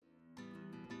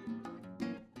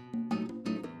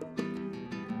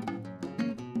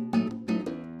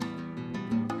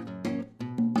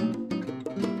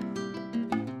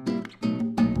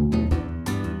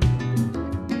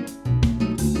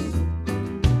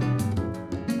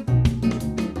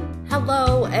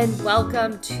Hello and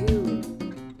welcome to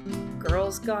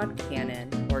Girls Gone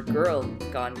Canon, or Girl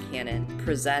Gone Canon,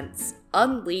 presents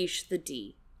Unleash the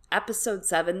D, Episode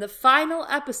 7, the final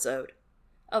episode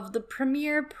of the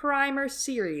premiere primer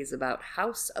series about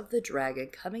House of the Dragon,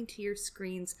 coming to your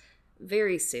screens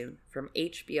very soon from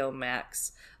HBO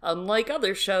Max. Unlike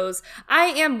other shows, I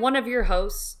am one of your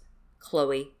hosts,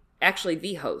 Chloe. Actually,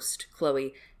 the host,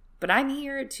 Chloe. But I'm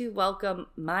here to welcome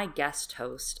my guest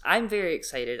host. I'm very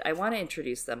excited. I want to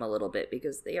introduce them a little bit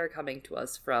because they are coming to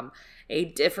us from a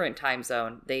different time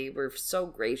zone. They were so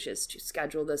gracious to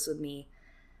schedule this with me.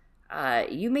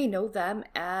 You may know them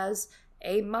as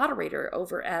a moderator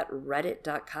over at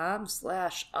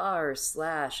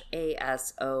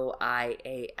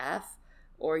reddit.com/r/ASOIAF,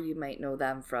 or you might know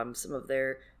them from some of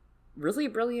their really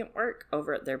brilliant work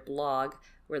over at their blog,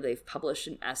 where they've published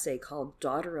an essay called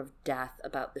Daughter of Death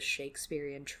about the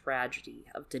Shakespearean tragedy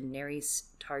of Daenerys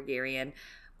Targaryen.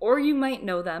 Or you might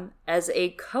know them as a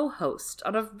co-host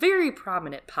on a very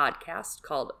prominent podcast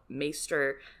called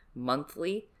Maester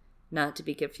Monthly, not to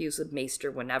be confused with Maester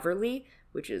Wheneverly,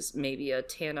 which is maybe a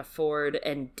Tana Ford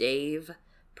and Dave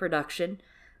production.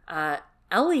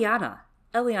 Eliana,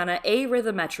 A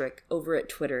Rhythmetric over at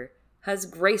Twitter, has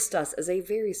graced us as a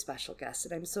very special guest,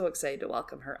 and I'm so excited to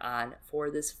welcome her on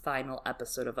for this final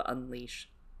episode of Unleash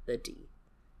the D.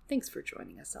 Thanks for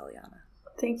joining us, Eliana.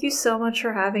 Thank you so much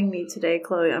for having me today,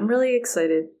 Chloe. I'm really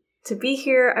excited to be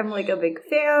here. I'm like a big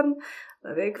fan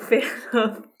of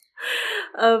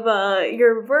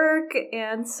your work,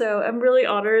 and so I'm really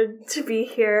honored to be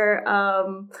here.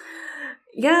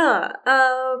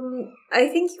 I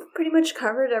think you've pretty much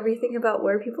covered everything about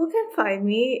where people can find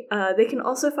me. They can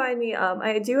also find me,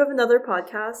 I do have another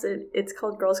podcast. It's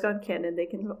called Girls Gone Canon. They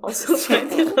can also find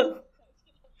me on...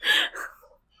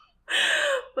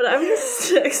 But I'm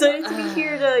just excited to be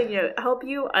here to, help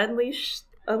you unleash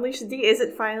the D. Is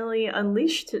it finally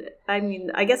unleashed? I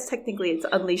mean, I guess technically it's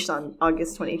unleashed on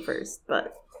August 21st,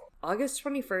 but... August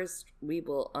 21st, we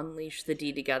will unleash the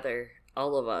D together.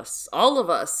 All of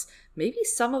us. Maybe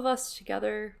some of us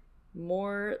together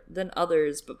more than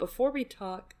others. But before we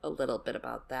talk a little bit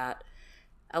about that,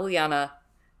 Eliana,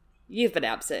 you've been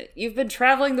absent. You've been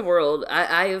traveling the world.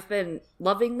 I have been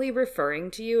lovingly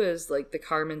referring to you as like the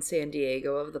Carmen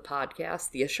Sandiego of the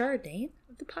podcast, the Ashara Dane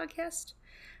of the podcast.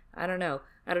 I don't know.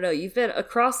 You've been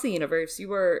across the universe. You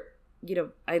were,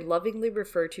 I lovingly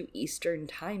refer to Eastern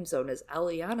time zone as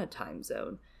Eliana time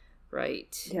zone,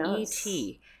 right? Yes.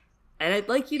 E.T. And I'd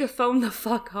like you to phone the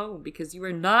fuck home because you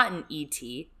are not an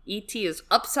E.T. E.T. is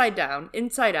upside down,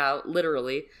 inside out,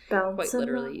 literally. Quite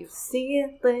literally.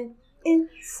 Ceiling,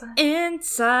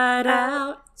 inside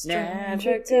out.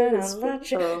 Never gonna let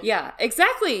you. Yeah,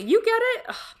 exactly. You get it?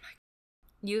 Oh, my.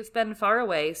 You've been far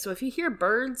away, so if you hear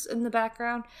birds in the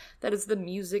background, that is the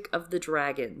music of the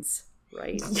dragons,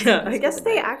 right? Yeah, I guess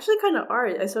they actually kind of are,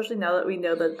 especially now that we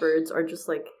know that birds are just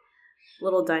like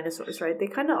little dinosaurs, right? They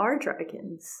kind of are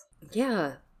dragons.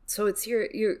 Yeah, so it's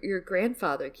your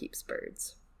grandfather keeps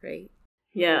birds, right?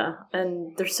 Yeah,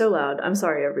 and they're so loud. I'm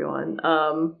sorry, everyone.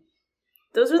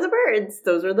 Those are the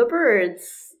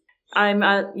birds. I'm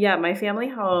at, my family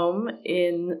home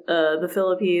in the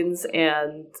Philippines,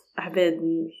 and I've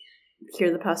been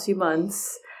here the past few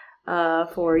months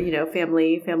for,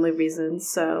 family reasons,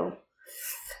 so.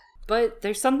 But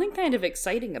there's something kind of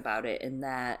exciting about it in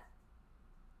that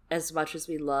as much as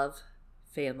we love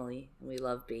family and we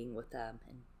love being with them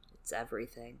and it's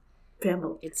everything,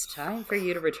 family, it's time for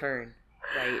you to return,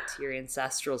 right, to your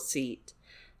ancestral seat.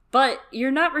 But you're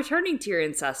not returning to your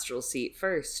ancestral seat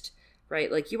first,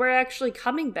 right? Like, you are actually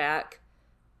coming back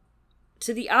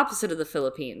to the opposite of the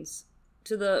Philippines,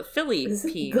 to the Philippines.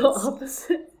 The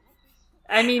opposite?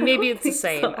 I mean, maybe it's the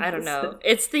same. I don't know.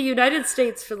 It's the United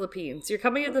States Philippines. You're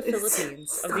coming to the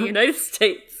Philippines of the United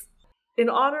States. In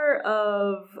honor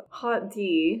of Hot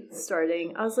D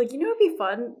starting, I was like, it'd be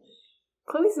fun.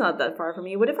 Chloe's not that far from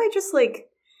me. What if I just,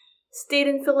 stayed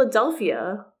in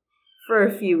Philadelphia for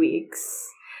a few weeks?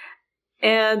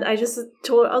 And I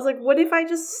was like, what if I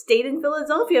just stayed in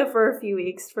Philadelphia for a few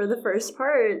weeks for the first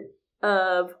part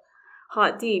of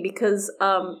Hot D? Because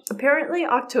apparently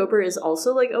October is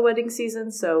also, a wedding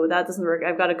season, so that doesn't work.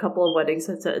 I've got a couple of weddings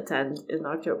to attend in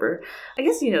October. I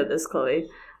guess you know this, Chloe.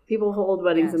 People hold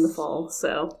weddings in the fall,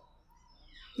 so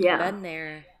yeah. Been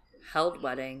there, held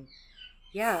wedding.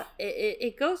 Yeah,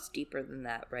 it goes deeper than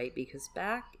that, right? Because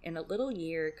back in a little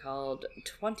year called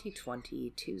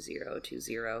 2020,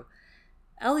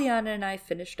 Eliana and I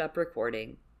finished up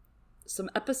recording some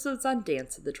episodes on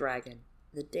Dance of the Dragon,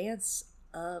 the Dance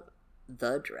of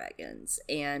the Dragons,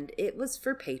 and it was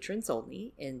for patrons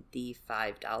only in the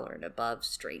 $5 and above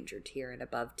stranger tier and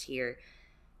above tier.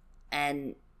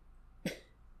 And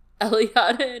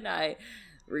Eliana and I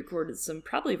recorded some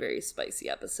probably very spicy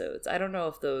episodes. I don't know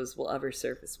if those will ever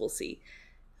surface. We'll see.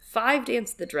 5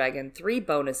 Dance of the Dragon, 3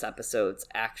 bonus episodes,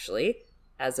 actually,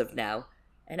 as of now.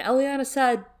 And Eliana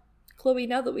said, Chloe,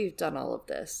 now that we've done all of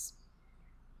this,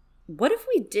 what if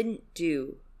we didn't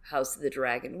do House of the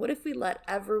Dragon? What if we let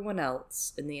everyone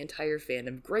else in the entire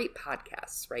fandom, great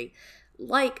podcasts, right?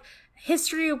 Like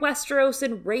History of Westeros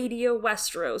and Radio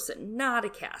Westeros and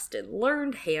Nodacast and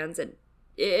Learned Hands, and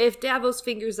if Davos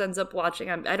Fingers ends up watching,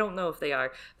 I don't know if they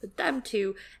are, but them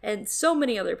too, and so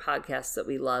many other podcasts that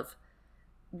we love.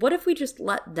 What if we just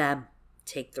let them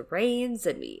take the reins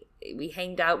and we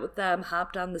hanged out with them,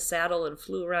 hopped on the saddle and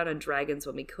flew around on dragons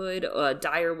when we could?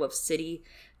 Direwolf City,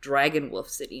 Dragonwolf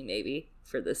City maybe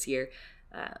for this year.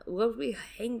 What if we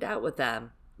hanged out with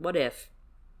them? What if?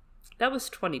 That was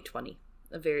 2020,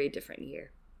 a very different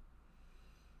year.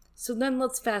 So then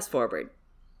let's fast forward.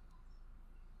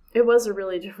 It was a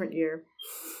really different year.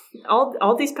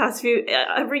 All these past few,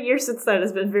 every year since then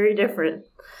has been very different.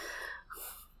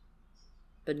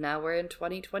 But now we're in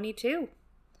 2022.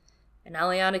 And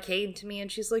Eliana came to me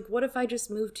and she's like, what if I just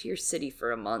moved to your city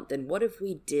for a month? And what if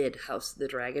we did House of the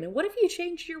Dragon? And what if you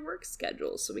changed your work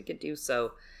schedule so we could do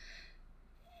so?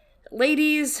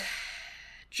 Ladies,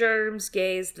 germs,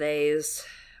 gays, theys,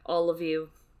 all of you,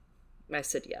 I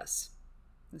said yes.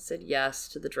 I said yes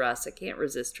to the dress. I can't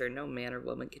resist her. No man or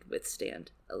woman can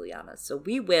withstand Eliana. So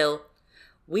we will,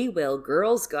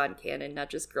 Girls Gone Canon, not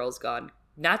just Girl Gone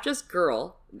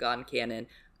Canon,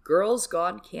 Girls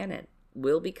Gone Canon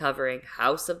will be covering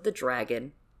House of the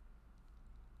Dragon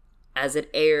as it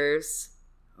airs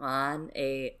on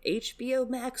a HBO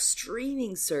Max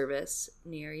streaming service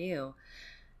near you.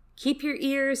 Keep your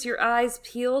ears, your eyes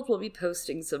peeled. We'll be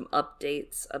posting some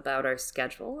updates about our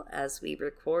schedule as we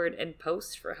record and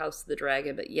post for House of the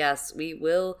Dragon. But yes, we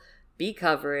will be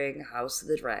covering House of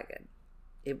the Dragon.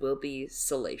 It will be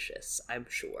salacious, I'm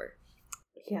sure.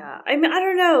 Yeah, I mean, I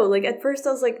don't know. Like, at first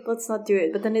I was like, let's not do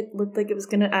it. But then it looked like it was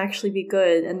going to actually be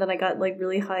good. And then I got, like,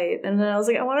 really hyped. And then I was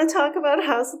like, I want to talk about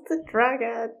House of the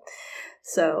Dragon.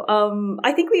 So,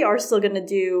 I think we are still going to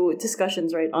do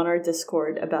discussions, right, on our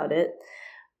Discord about it.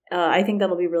 I think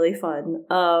that'll be really fun.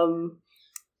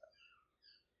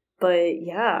 But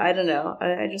yeah, I don't know.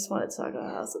 I just wanted to talk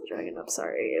about House of the Dragon. I'm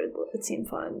sorry. It seemed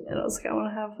fun. And I was like, I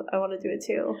want to do it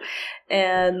too.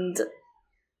 And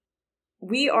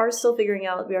we are still figuring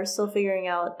out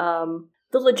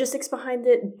the logistics behind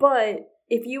it, but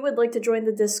if you would like to join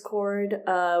the Discord,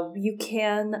 you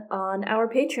can on our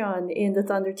Patreon in the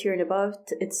Thunder tier and above.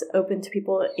 It's open to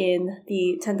people in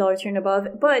the $10 tier and above.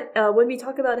 But when we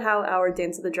talk about how our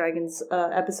Dance of the Dragons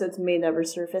episodes may never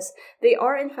surface, they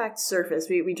are in fact surface.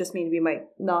 We just mean we might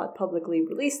not publicly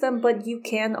release them, but you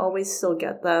can always still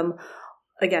get them,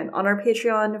 again, on our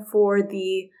Patreon for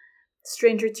the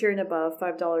Stranger tier and above,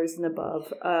 $5 and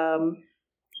above.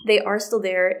 They are still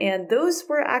there, and those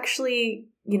were actually,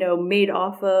 made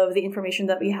off of the information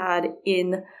that we had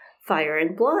in Fire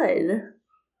and Blood.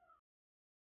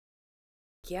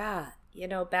 Yeah,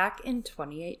 back in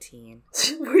 2018.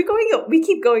 We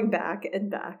keep going back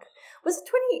and back. Was it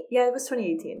 20? Yeah, it was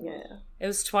 2018. Yeah. It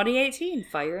was 2018.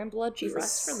 Fire and Blood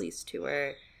press release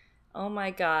tour. Oh my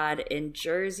God! In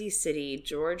Jersey City,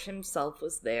 George himself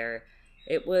was there.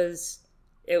 It was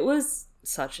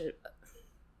such a.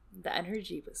 The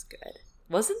energy was good.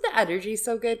 Wasn't the energy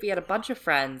so good? We had a bunch of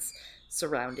friends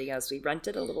surrounding us. We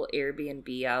rented a little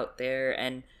Airbnb out there,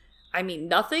 and I mean,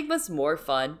 nothing was more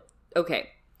fun. Okay,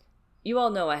 you all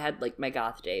know I had like my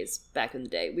goth days back in the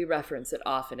day. We reference it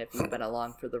often if you've been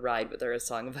along for the ride with our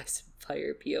Song of Ice and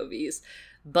Fire POVs.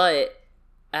 But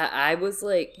I was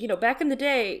like, back in the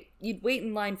day, you'd wait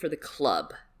in line for the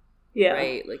club. Yeah.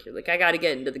 Right? Like, you're like, I gotta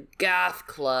get into the goth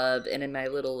club and in my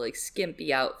little, like,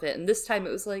 skimpy outfit. And this time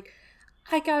it was like,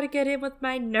 I gotta get in with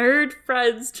my nerd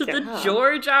friends to the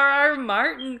George R.R.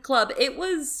 Martin club. It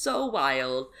was so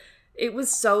wild. It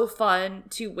was so fun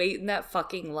to wait in that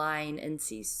fucking line and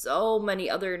see so many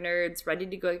other nerds ready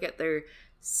to go get their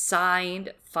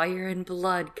signed Fire and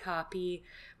Blood copy.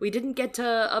 We didn't get to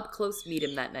up close meet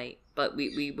him that night, but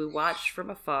we watched from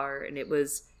afar, and it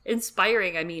was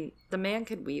inspiring. I mean, the man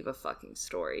could weave a fucking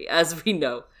story, as we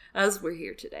know, as we're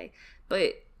here today.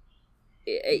 But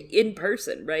in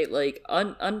person, right? Like,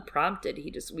 unprompted,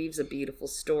 he just weaves a beautiful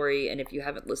story. And if you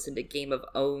haven't listened to Game of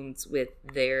Owns with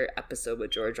their episode with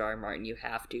George R. R. Martin, you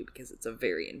have to, because it's a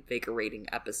very invigorating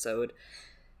episode.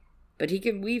 But he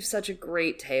can weave such a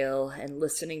great tale, and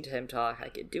listening to him talk, I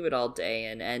could do it all day.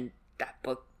 And that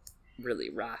book really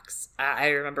rocks. I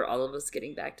remember all of us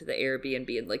getting back to the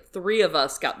Airbnb and like 3 of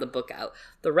us got the book out.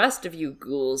 The rest of you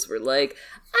ghouls were like,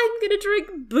 I'm gonna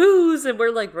drink booze, and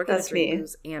we're like, we're gonna drink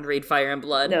booze and read Fire and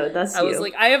Blood. No, that's I was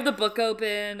like, I have the book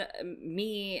open.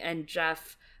 Me and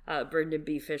Jeff, Brendan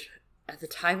B. Fish, at the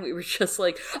time we were just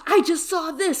like, I just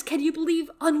saw this. Can you believe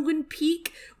Unwin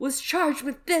Peak was charged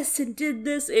with this and did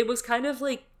this? It was kind of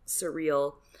like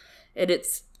surreal. And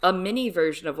it's a mini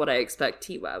version of what I expect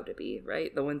TWOW to be,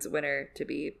 right? The winner to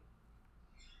be.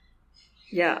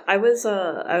 Yeah, I was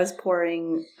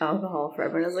pouring alcohol for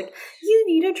everyone. I was like, you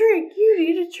need a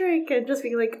drink, and just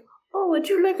being like, oh, would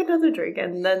you like another drink?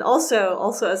 And then also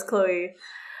as Chloe,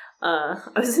 I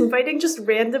was inviting just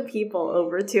random people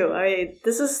over too.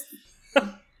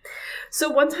 So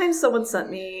one time someone sent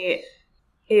me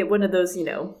one of those,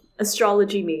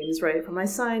 astrology memes, right? For my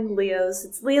sign, Leo's.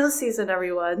 It's Leo season,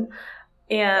 everyone.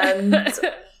 And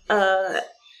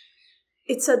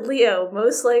it said Leo,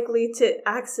 most likely to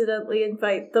accidentally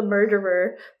invite the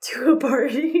murderer to a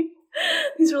party.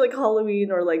 These were like Halloween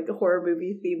or like the horror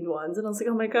movie themed ones. And I was like,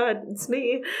 oh my god, it's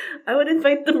me. I would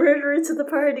invite the murderer to the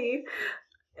party.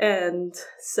 And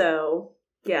so,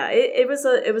 yeah, it was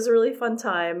a really fun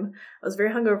time. I was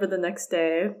very hungover the next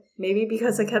day. Maybe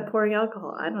because I kept pouring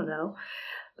alcohol. I don't know.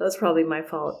 That was probably my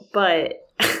fault. But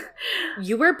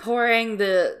you were pouring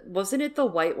wasn't it the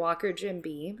White Walker Jim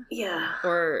Beam? Yeah.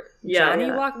 Or Johnny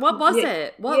Walker? What was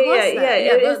it? What was that?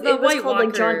 It was White called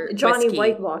Walker like Johnny whiskey.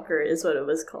 White Walker is what it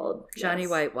was called. Johnny Yes.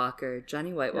 White Walker.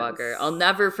 Johnny White Walker. Yes. I'll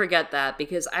never forget that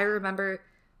because I remember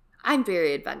I'm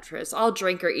very adventurous. I'll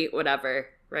drink or eat whatever,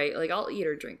 right? Like I'll eat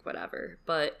or drink whatever.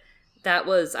 But I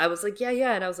was like,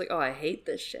 yeah. And I was like, oh, I hate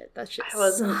this shit. That shit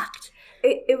sucked.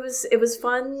 It was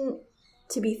fun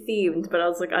to be themed, but I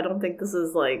was like, I don't think this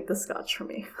is like the scotch for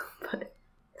me. But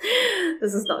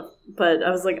this is not. But I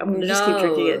was like, I'm gonna just keep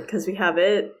drinking it because we have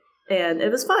it, and it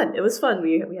was fun. It was fun.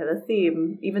 We had a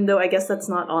theme, even though I guess that's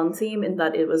not on theme in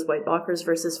that it was White Walkers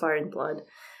versus Fire and Blood.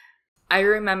 I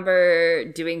remember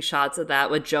doing shots of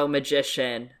that with Joe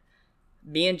Magician.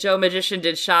 Me and Joe Magician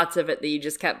did shots of it that you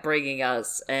just kept bringing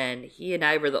us, and he and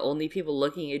I were the only people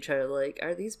looking at each other like,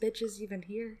 are these bitches even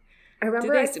here? I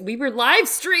remember we were live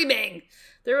streaming.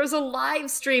 There was a live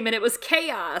stream and it was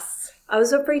chaos. I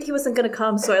was afraid he wasn't going to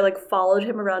come, so I like followed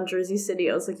him around Jersey City.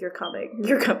 I was like, you're coming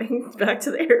back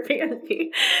to the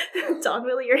Airbnb. Don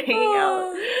Willie, you're hanging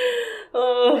out.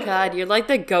 Oh God, you're like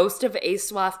the ghost of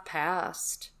Aswath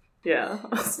past. Yeah,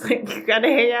 I was like, you gotta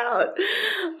hang out.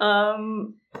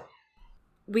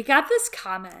 We got this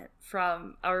comment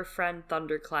from our friend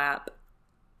Thunderclap,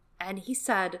 and he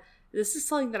said, this is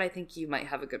something that I think you might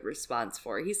have a good response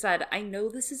for. He said, I know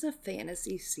this is a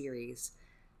fantasy series,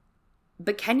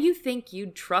 but can you think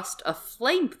you'd trust a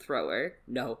flamethrower?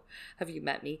 No. Have you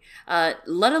met me?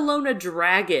 Let alone a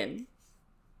dragon.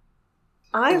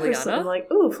 I personally am like,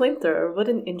 ooh, flamethrower. What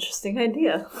an interesting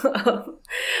idea.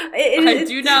 I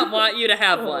do not want you to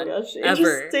have one. My gosh, ever.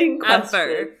 Interesting question.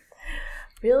 Ever.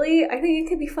 Really? I think it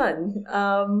could be fun.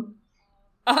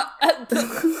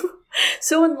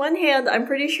 So on one hand, I'm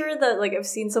pretty sure that like I've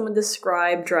seen someone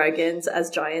describe dragons as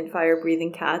giant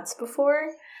fire-breathing cats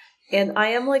before. And I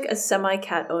am like a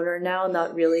semi-cat owner now,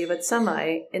 not really, but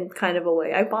semi in kind of a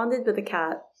way. I bonded with a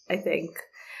cat, I think.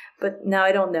 But now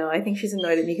I don't know. I think she's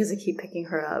annoyed at me because I keep picking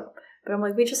her up. But I'm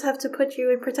like, we just have to put you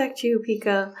and protect you,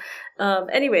 Pika.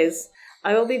 Anyways,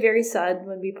 I will be very sad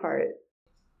when we part.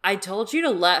 I told you to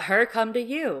let her come to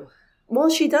you. Well,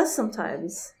 she does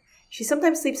sometimes. She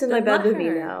sometimes sleeps in my bed with me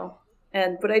now.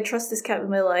 And would I trust this cat with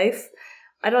my life?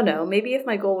 I don't know. Maybe if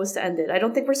my goal was to end it. I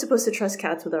don't think we're supposed to trust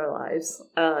cats with our lives,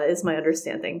 is my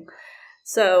understanding.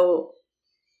 So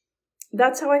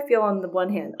that's how I feel on the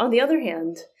one hand. On the other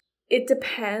hand, it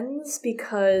depends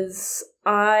because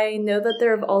I know that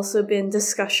there have also been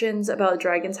discussions about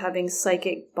dragons having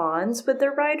psychic bonds with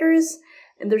their riders.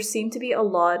 And there seem to be a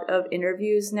lot of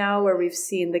interviews now where we've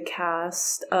seen the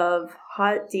cast of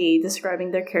Hot D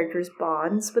describing their characters'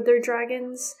 bonds with their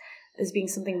dragons as being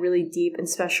something really deep and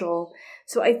special.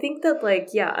 So I think that, like,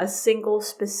 yeah, a single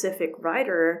specific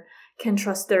rider can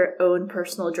trust their own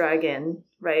personal dragon,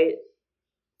 right?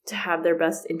 To have their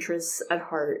best interests at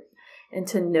heart and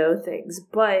to know things.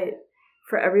 But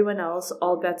for everyone else,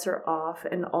 all bets are off.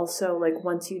 And also, like,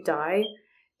 once you die,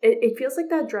 it feels like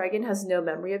that dragon has no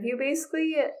memory of you,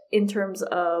 basically, in terms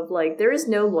of, like, there is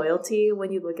no loyalty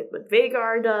when you look at what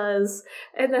Vhagar does,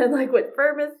 and then, like, what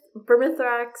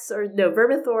Vermithor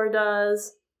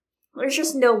does. There's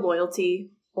just no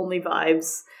loyalty, only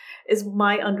vibes, is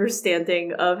my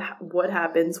understanding of what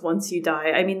happens once you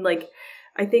die. I mean, like,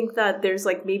 I think that there's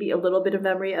like maybe a little bit of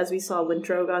memory, as we saw when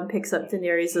Drogon picks up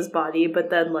Daenerys' body, but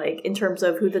then like in terms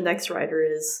of who the next rider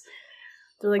is,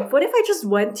 they're like, what if I just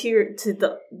went to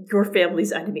your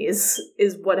family's enemies?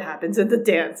 Is what happens in the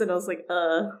dance. And I was like,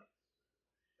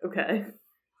 okay.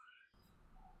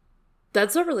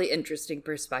 That's a really interesting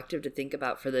perspective to think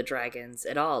about for the dragons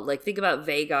at all. Like, think about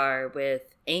Vhagar with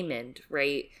Aemond,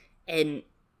 right? And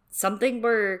something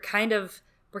we're kind of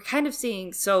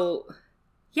seeing, so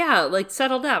yeah, like,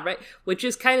 settle down, right? Which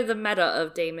is kind of the meta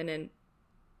of Daemon and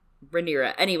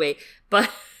Rhaenyra. Anyway, but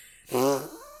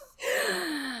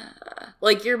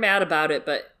like, you're mad about it,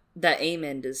 but that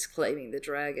Aemond is claiming the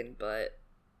dragon, but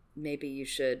maybe you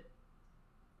should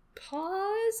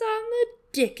pause on the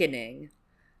dickening.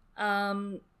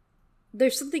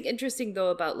 There's something interesting, though,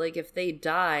 about, like, if they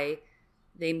die,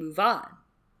 they move on,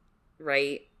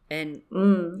 right? And,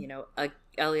 you know,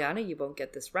 Eliana, you won't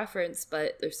get this reference,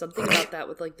 but there's something about that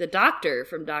with, like, the Doctor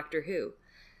from Doctor Who.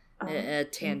 A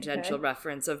tangential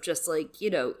reference of just, like, you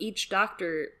know, each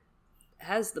Doctor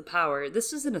has the power.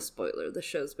 This isn't a spoiler. The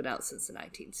show's been out since the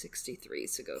 1963,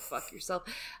 so go fuck yourself.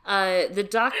 The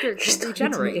Doctor can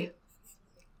regenerate.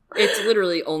 It's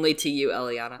literally only to you,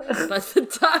 Eliana. But the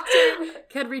Doctor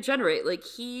can regenerate. Like,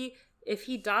 if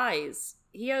he dies,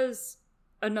 he has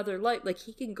another life. Like,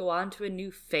 he can go on to a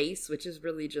new face, which is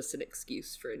really just an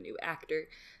excuse for a new actor.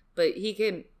 But he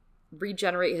can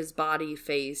regenerate his body,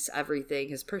 face, everything.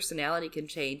 His personality can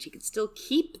change. He can still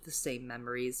keep the same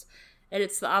memories. And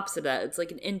it's the opposite of that. It's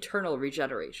like an internal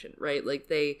regeneration, right? Like,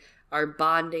 they are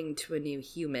bonding to a new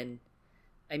human.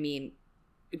 I mean,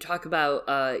 you talk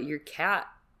about your cat,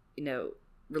 you know,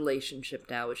 relationship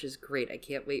now, which is great. I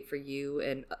can't wait for you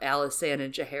and Alysanne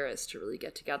and Jaehaerys to really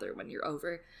get together when you're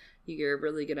over. You're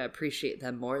really going to appreciate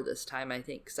them more this time, I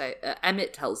think. Because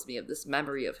Emmett tells me of this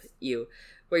memory of you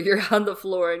where you're on the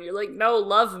floor and you're like, no,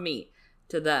 love me,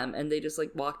 to them. And they just,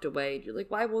 like, walked away. And you're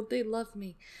like, why won't they love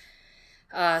me?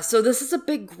 So this is a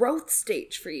big growth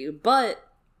stage for you. But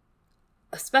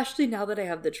especially now that I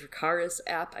have the Dracarys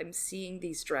app, I'm seeing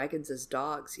these dragons as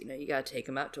dogs. You know, you gotta take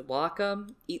them out to walk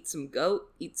them, eat some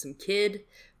goat, eat some kid,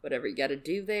 whatever you gotta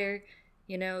do there.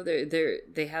 You know,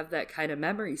 they have that kind of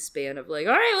memory span of like,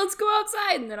 all right, let's go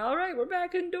outside, and then all right, we're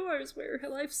back indoors where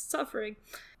life's suffering.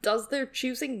 Does their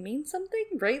choosing mean something,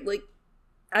 right? Like,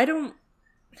 I don't.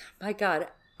 My God,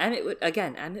 Emmett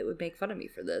would make fun of me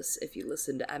for this if you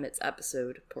listen to Emmett's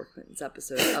episode, Porkman's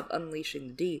episode of Unleashing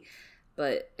the D.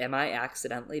 But am I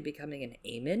accidentally becoming an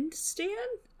Aemond stan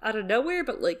out of nowhere?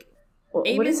 But, like,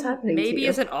 Aemond what is happening maybe to you?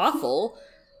 isn't awful.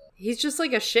 He's just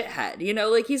like a shithead, you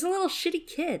know? Like, he's a little shitty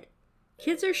kid.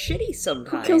 Kids are shitty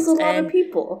sometimes. Who kills a lot of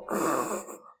people?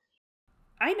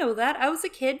 I know that. I was a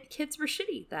kid. Kids were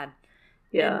shitty then.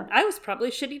 Yeah. And I was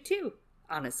probably shitty too,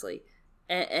 honestly.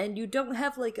 And you don't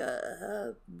have, like,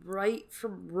 a right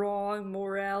from wrong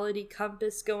morality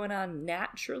compass going on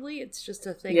naturally. It's just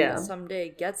a thing that someday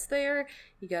gets there.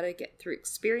 You gotta get through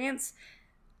experience.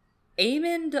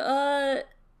 Aemond, I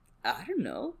don't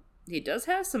know. He does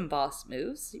have some boss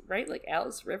moves, right? Like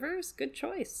Alice Rivers. Good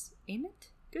choice.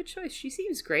 Aemond, good choice. She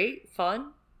seems great,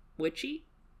 fun, witchy.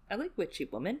 I like witchy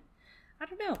women. I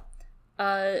don't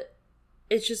know.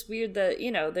 It's just weird that,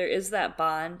 you know, there is that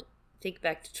bond. Think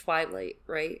back to Twilight,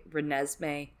 right?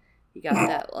 Renesmee. You got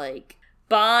that, like,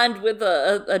 bond with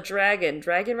a dragon.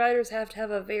 Dragon riders have to have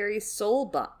a very soul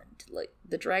bond. Like,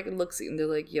 the dragon looks at you and they're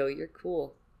like, yo, you're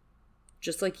cool.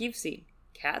 Just like you've seen.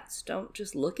 Cats don't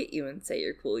just look at you and say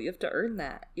you're cool. You have to earn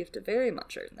that. You have to very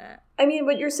much earn that. I mean,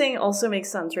 what you're saying also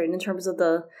makes sense, right? In terms of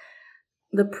the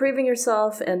proving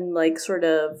yourself and, like, sort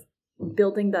of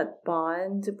building that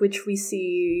bond, which we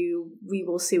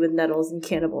will see with Nettles and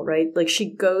Cannibal, right? Like,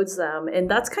 she goads them, and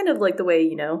that's kind of like the way,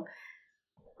 you know,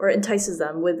 or entices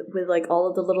them with like all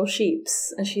of the little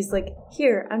sheeps, and she's like,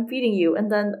 here, I'm feeding you.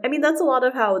 And then, I mean, that's a lot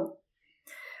of how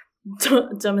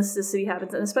domesticity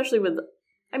happens, and especially with,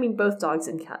 I mean, both dogs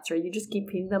and cats, right? You just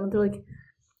keep feeding them and they're like,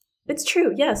 it's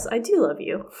true, yes, I do love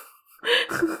you.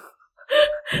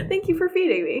 Thank you for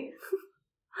feeding me.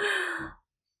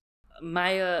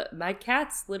 My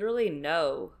cats literally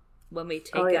know when we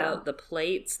take out the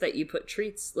plates that you put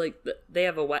treats, like, they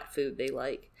have a wet food they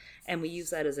like, and we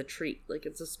use that as a treat. Like,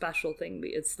 it's a special thing.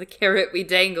 It's the carrot we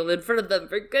dangle in front of them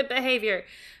for good behavior.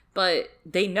 But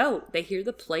they know. They hear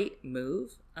the plate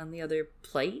move on the other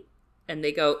plate, and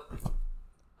they go,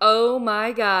 oh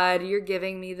my God, you're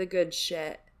giving me the good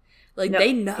shit. Like,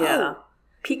 they know. Yeah.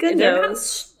 Pika knows. They're not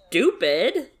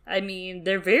stupid. I mean,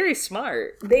 they're very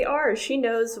smart. They are. She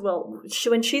knows, well,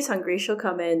 when she's hungry, she'll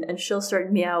come in and she'll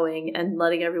start meowing and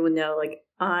letting everyone know, like,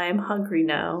 I'm hungry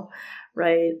now,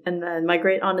 right? And then my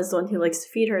great aunt is the one who likes to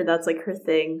feed her. That's like her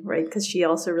thing, right? Because she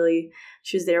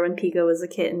was there when Pico was a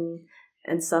kitten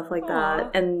and stuff like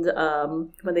that. And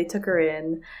when they took her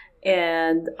in,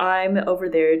 and I'm over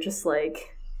there just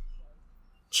like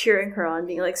cheering her on,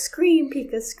 being like, "Scream,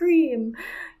 Pika, scream!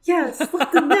 Yes,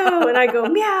 let them know!" And I go,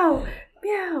 "Meow,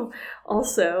 meow!"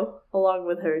 Also, along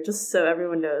with her, just so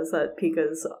everyone knows that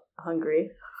Pika's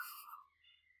hungry.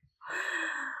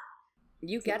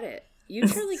 You get it. You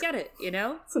truly get it, you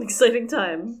know? It's an exciting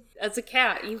time. As a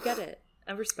cat, you get it.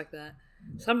 I respect that.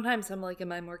 Sometimes I'm like,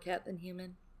 am I more cat than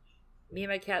human? Me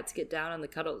and my cats get down on the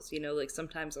cuddles, you know? Like,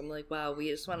 sometimes I'm like, wow, we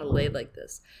just want to lay like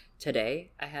this.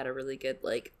 Today, I had a really good,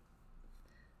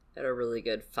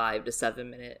 5 to 7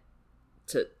 minute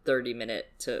to 30 minute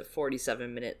to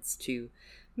 47 minutes to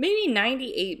maybe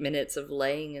 98 minutes of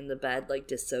laying in the bed, like,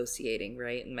 dissociating,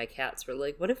 right? And my cats were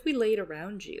like, what if we laid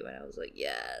around you? And I was like,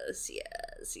 yes,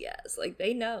 yes, yes. Like,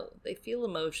 they know. They feel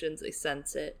emotions. They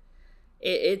sense it.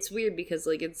 It's weird because,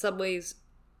 like, in some ways,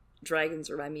 dragons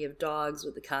remind me of dogs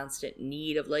with the constant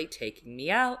need of, like, taking me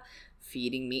out,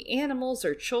 feeding me animals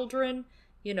or children.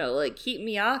 You know, like, keep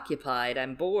me occupied.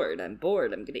 I'm bored. I'm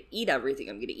gonna eat everything.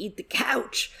 I'm gonna eat the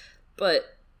couch.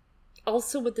 But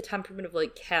also with the temperament of,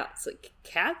 like, cats. Like,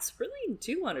 cats really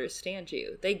do understand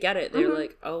you. They get it. They're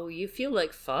like, oh, you feel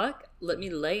like fuck? Let me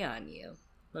lay on you.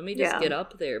 Let me just get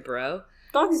up there, bro.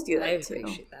 Dogs do that, I too.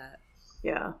 appreciate that.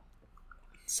 Yeah.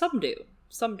 Some do.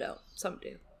 Some don't. Some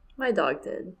do. My dog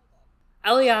did.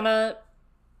 Eliana,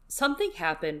 something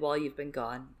happened while you've been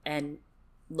gone. And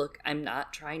look, I'm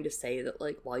not trying to say that,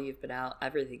 like, while you've been out,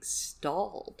 everything's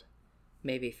stalled.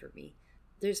 Maybe for me.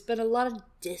 There's been a lot of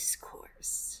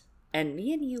discourse. And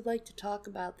me and you like to talk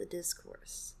about the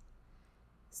discourse.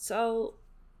 So,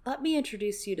 let me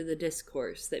introduce you to the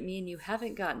discourse that me and you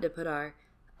haven't gotten to put our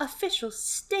official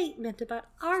statement about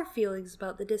our feelings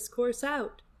about the discourse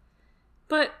out.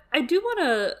 But I do want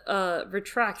to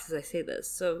retract as I say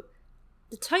this. So,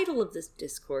 the title of this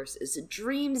discourse is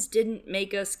Dreams Didn't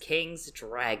Make Us Kings,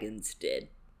 Dragons Did.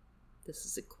 This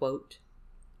is a quote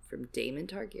from Daemon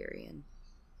Targaryen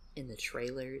in the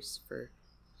trailers for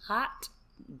Hot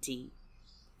D.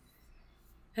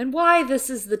 And why this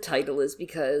is the title is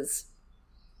because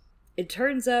it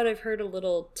turns out I've heard a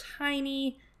little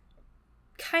tiny,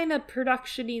 kind of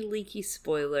production-y, leaky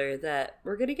spoiler that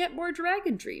we're going to get more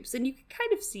dragon dreams. And you can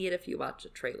kind of see it if you watch the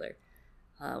trailer.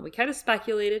 We kind of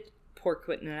speculated, poor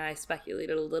Quentin and I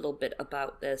speculated a little bit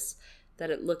about this, that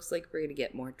it looks like we're going to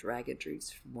get more dragon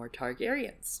dreams from more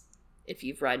Targaryens. If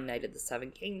you've read Knight of the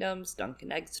Seven Kingdoms, Dunk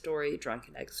and Egg Story,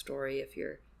 Drunken Egg Story, if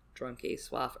you're Drunk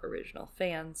Aswaf original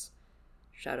fans,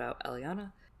 shout out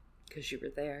Eliana, because you were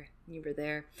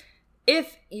there.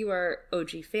 If you are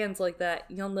OG fans like that,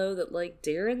 you'll know that, like,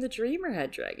 Darren the Dreamer had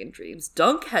dragon dreams,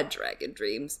 Dunk had dragon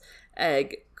dreams,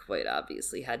 Egg quite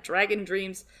obviously had dragon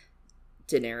dreams,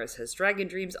 Daenerys has dragon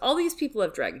dreams, all these people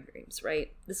have dragon dreams,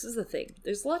 right? This is the thing.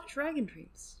 There's a lot of dragon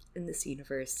dreams in this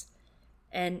universe.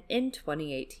 And in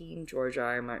 2018, George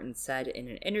R.R. Martin said in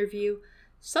an interview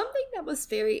something that was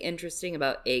very interesting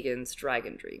about Aegon's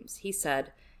dragon dreams. He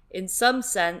said, in some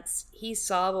sense, he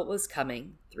saw what was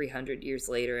coming 300 years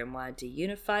later and wanted to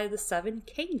unify the Seven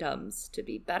Kingdoms to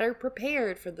be better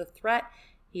prepared for the threat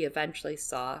he eventually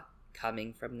saw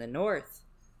coming from the north.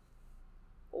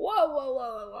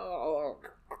 Whoa.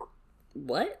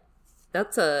 What?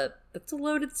 That's a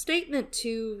loaded statement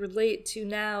to relate to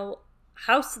now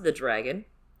House of the Dragon,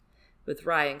 with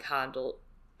Ryan Condal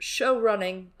show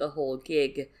running the whole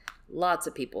gig. Lots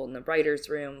of people in the writer's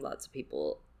room, lots of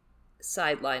people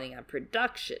sidelining on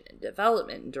production and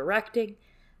development and directing.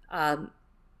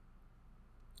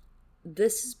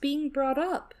 This is being brought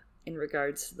up in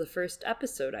regards to the first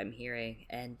episode I'm hearing,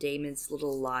 and Daemon's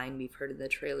little line we've heard in the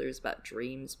trailers about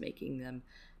dreams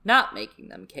not making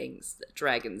them kings, that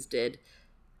dragons did.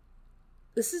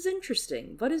 This is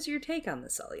interesting. What is your take on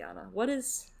this, Eliana? What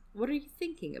are you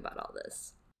thinking about all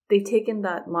this? They've taken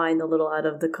that line a little out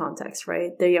of the context,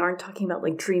 right? They aren't talking about,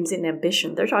 like, dreams and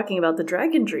ambition. They're talking about the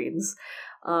dragon dreams.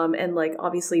 And, like,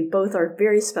 obviously both are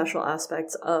very special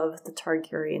aspects of the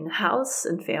Targaryen house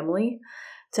and family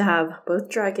to have both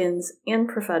dragons and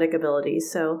prophetic abilities.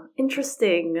 So,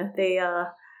 interesting. They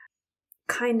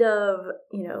kind of,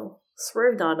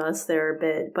 swerved on us there a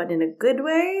bit, but in a good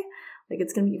way. Like,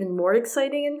 it's going to be even more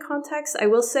exciting in context. I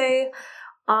will say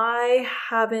I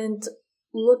haven't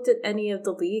looked at any of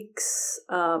the leaks,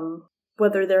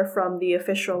 whether they're from the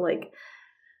official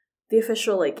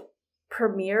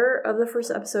premiere of the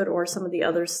first episode or some of the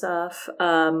other stuff.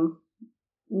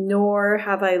 Nor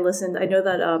have I listened. I know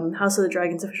that House of the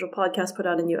Dragon's official podcast put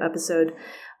out a new episode,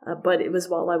 but it was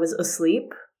while I was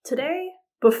asleep today.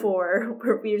 before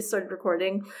we started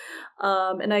recording.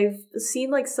 And I've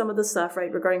seen like some of the stuff,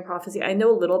 right, regarding prophecy. I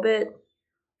know a little bit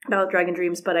about Dragon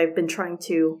Dreams, but I've been trying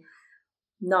to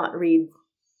not read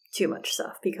too much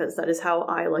stuff because that is how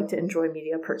I like to enjoy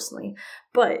media personally.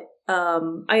 But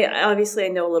I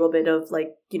know a little bit of like,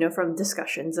 from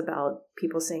discussions about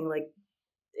people saying like,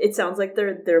 it sounds like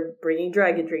they're bringing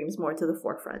Dragon Dreams more to the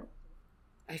forefront.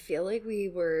 I feel like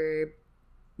we were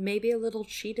maybe a little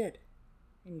cheated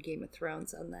in Game of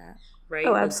Thrones on that, right?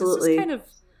 Oh, absolutely. Like, this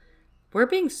is we're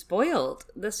being spoiled.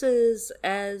 This is,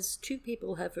 as two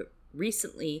people have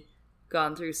recently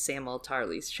gone through Samwell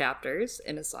Tarly's chapters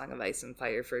in A Song of Ice and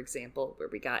Fire, for example, where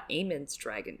we got Aemon's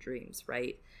Dragon Dreams,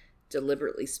 right?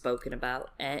 Deliberately spoken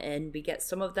about. And we get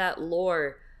some of that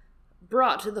lore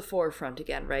brought to the forefront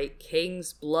again, right?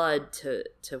 King's blood to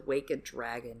wake a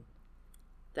dragon.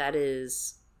 That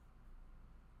is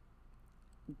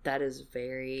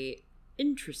very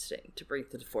interesting to bring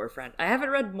to the forefront. I haven't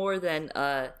read more than,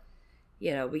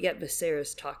 we get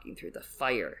Viserys talking through the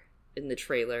fire in the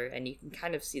trailer, and you can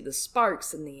kind of see the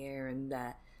sparks in the air and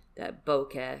that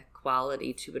bokeh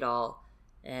quality to it all.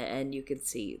 And you can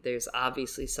see there's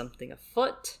obviously something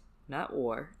afoot, not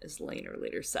war, as Laenor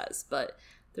later says, but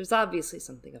there's obviously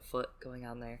something afoot going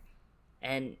on there.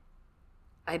 And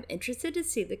I'm interested to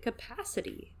see the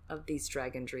capacity of these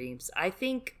Dragon Dreams. I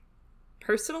think,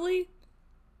 personally,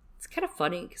 it's kind of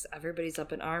funny because everybody's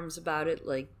up in arms about it.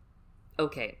 Like,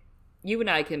 okay, you and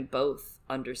I can both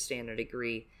understand and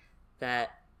agree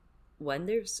that when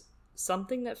there's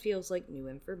something that feels like new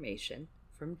information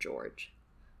from George,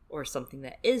 or something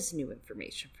that is new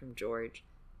information from George,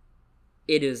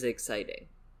 it is exciting.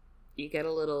 You get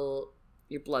a little,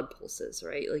 your blood pulses,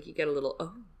 right? Like you get a little,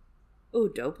 oh,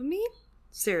 dopamine?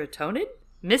 Serotonin?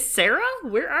 Miss Sarah?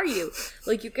 Where are you?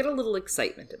 Like you get a little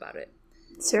excitement about it.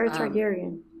 Sarah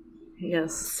Targaryen.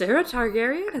 Yes. Sarah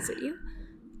Targaryen? Is it you?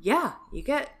 Yeah, you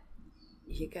get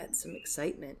some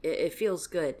excitement. It feels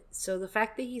good. So the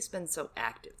fact that he's been so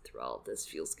active through all of this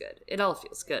feels good. It all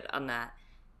feels good on that.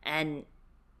 And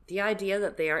the idea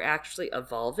that they are actually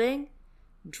evolving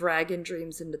Dragon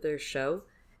Dreams into their show,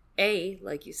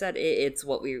 like you said, it's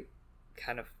what we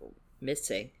kind of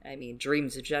missing. I mean,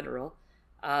 dreams in general.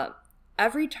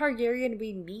 Every Targaryen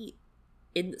we meet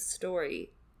in the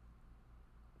story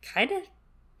kind of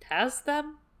has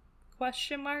them, ?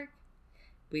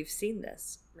 We've seen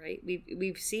this, right?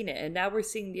 We've seen it, and now we're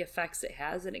seeing the effects it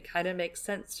has, and it kind of makes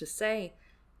sense to say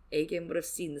Aegon would have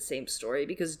seen the same story,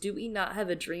 because do we not have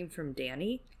a dream from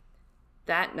Dany?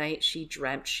 That night she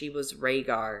dreamt she was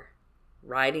Rhaegar,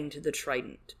 riding to the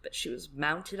Trident, but she was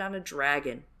mounted on a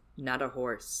dragon, not a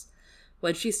horse.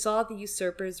 When she saw the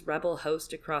usurpers' rebel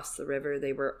host across the river,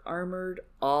 they were armored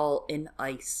all in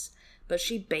ice. But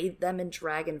she bathed them in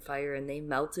dragonfire, and they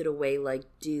melted away like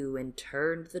dew and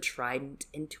turned the Trident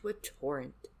into a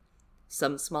torrent.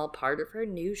 Some small part of her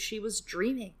knew she was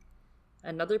dreaming.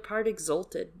 Another part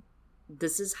exulted.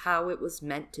 This is how it was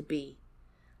meant to be.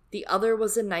 The other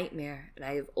was a nightmare, and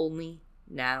I have only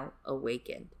now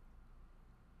awakened.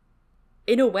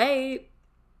 In a way,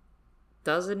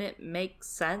 doesn't it make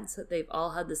sense that they've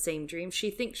all had the same dream?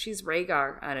 She thinks she's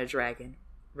Rhaegar on a dragon.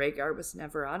 Rhaegar was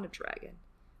never on a dragon.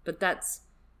 But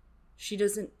she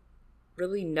doesn't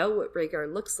really know what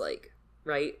Rhaegar looks like,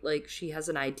 right? Like, she has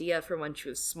an idea from when she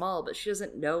was small, but she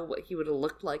doesn't know what he would have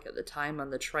looked like at the time on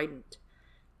the Trident.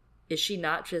 Is she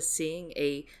not just seeing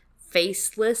a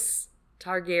faceless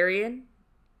Targaryen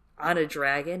on a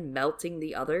dragon melting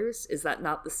the others? Is that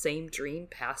not the same dream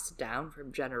passed down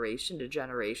from generation to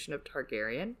generation of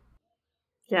Targaryen?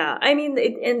 Yeah, I mean,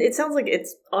 it sounds like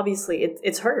it's obviously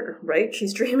it's her, right?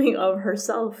 She's dreaming of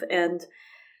herself, and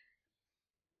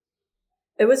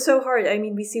it was so hard. I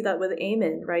mean, we see that with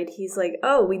Aemon, right? He's like,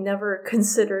 oh, we never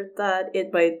considered that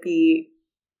it might be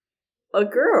a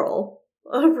girl,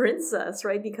 a princess,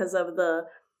 right? Because of the,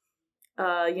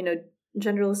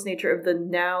 genderless nature of the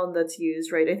noun that's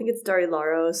used, right? I think it's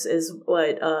Darilaros is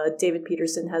what David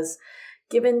Peterson has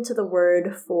given to the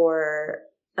word for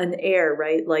an heir,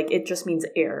 right? Like, it just means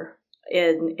heir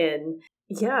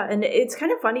yeah, and it's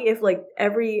kind of funny if like I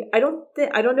don't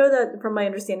know that from my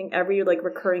understanding every like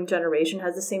recurring generation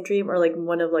has the same dream, or like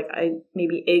one of like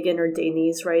maybe Aegon or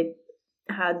Daenerys, right,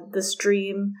 had this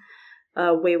dream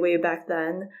way back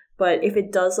then. But if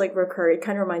it does like recur, it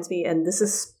kind of reminds me, and this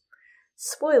is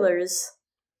spoilers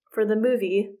for the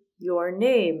movie Your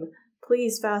Name.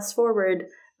 Please fast forward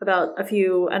about a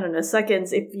few, I don't know,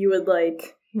 seconds if you would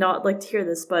like not like to hear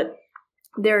this, but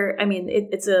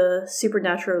it's a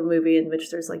supernatural movie in which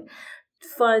there's like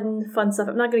fun stuff.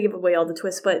 I'm not going to give away all the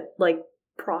twists, but like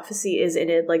prophecy is in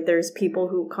it. Like, there's people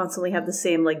who constantly have the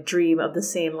same, like, dream of the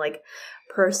same, like,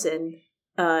 person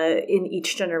in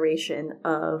each generation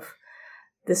of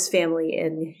this family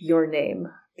in Your Name,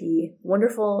 the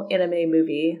wonderful anime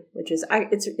movie, which is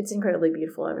it's incredibly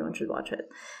beautiful. Everyone should watch it.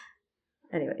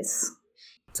 Anyways,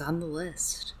 it's on the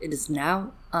list. It is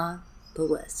now on the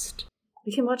list.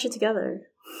 We can watch it together.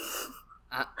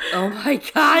 Oh my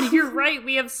god, you're right.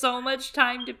 We have so much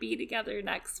time to be together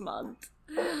next month.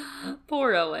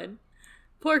 Poor Owen.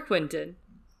 Poor Quentin.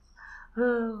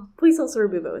 Please also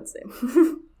remove Owen's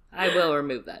name. I will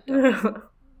remove that.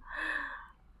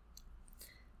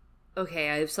 Okay,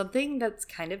 I have something that's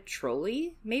kind of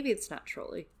trolly. Maybe it's not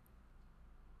trolly.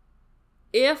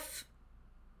 If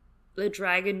the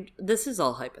dragon... This is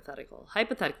all hypothetical.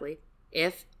 Hypothetically,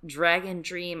 if Dragon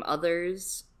Dream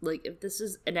others... Like, if this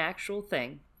is an actual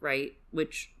thing, right?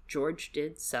 Which George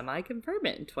did semi-confirm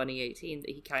it in 2018. That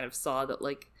he kind of saw that,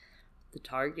 like, the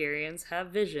Targaryens have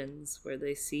visions where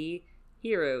they see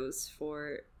heroes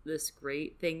for this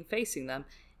great thing facing them.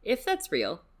 If that's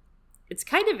real... It's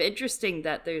kind of interesting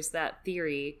that there's that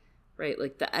theory, right?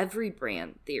 Like the every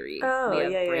Bran theory. Oh,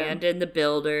 we have Brandon the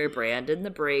Builder, Brandon the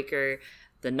Breaker,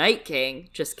 the Night King.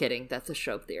 Just kidding. That's a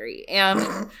show theory.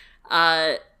 And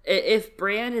if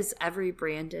Bran is every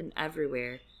Brandon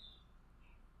everywhere,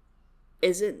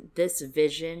 isn't this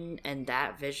vision and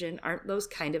that vision, aren't those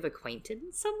kind of acquainted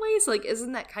in some ways? Like,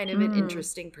 isn't that kind of an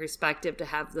interesting perspective to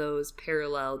have those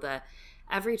parallel, that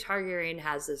every Targaryen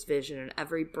has this vision, and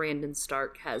every Brandon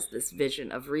Stark has this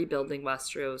vision of rebuilding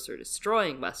Westeros or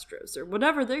destroying Westeros or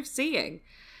whatever they're seeing.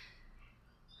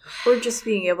 Or just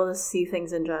being able to see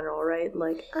things in general, right?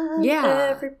 Like,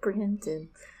 every Brandon.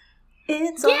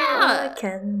 It's all I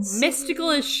can see. Mystical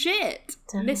as shit.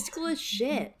 Mystical as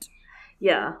shit.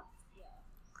 Yeah.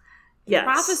 Yes.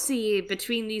 Prophecy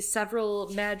between these several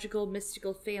magical,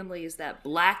 mystical families, that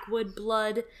Blackwood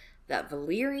blood, that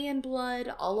Valyrian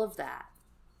blood, all of that.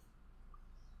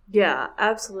 Yeah,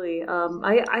 absolutely.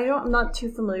 I'm not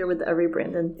too familiar with the every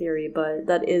Brandon theory, but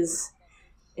that is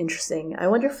interesting. I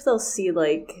wonder if they'll see,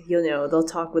 like, they'll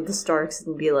talk with the Starks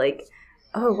and be like,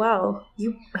 oh, wow,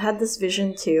 you had this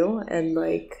vision too? And,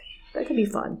 like, that could be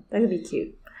fun. That could be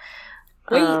cute.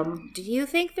 Wait, do you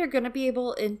think they're going to be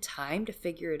able in time to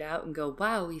figure it out and go,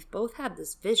 wow, we've both had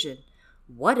this vision.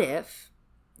 What if,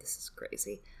 this is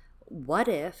crazy, what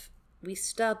if we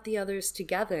stubbed the others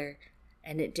together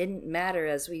and it didn't matter,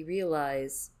 as we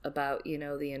realize about,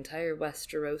 the entire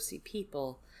Westerosi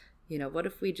people? What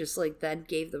if we just, like, then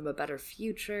gave them a better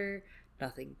future?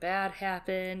 Nothing bad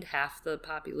happened. Half the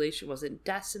population wasn't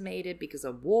decimated because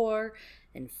of war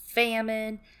and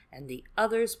famine, and the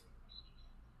others...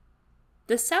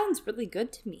 This sounds really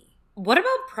good to me. What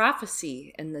about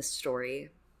prophecy in this story?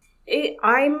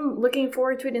 I'm looking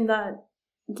forward to it in that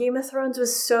Game of Thrones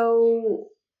was so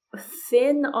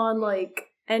thin on,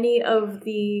 like, any of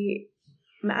the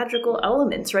magical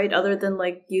elements, right? Other than,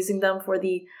 like, using them for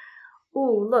the,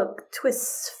 ooh, look,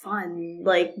 twists, fun,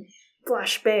 like,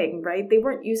 flashbang, right? They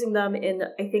weren't using them in,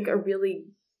 I think, a really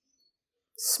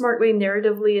smart way,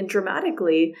 narratively and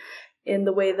dramatically, in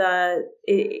the way that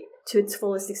to its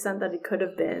fullest extent that it could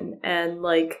have been. And,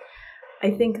 like,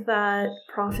 I think that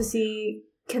prophecy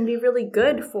can be really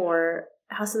good for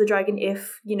House of the Dragon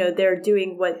if, they're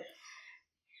doing what...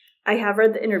 I have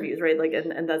read the interviews, right? Like,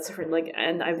 and that's different. Like,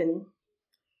 and I've been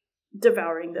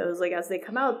devouring those, like, as they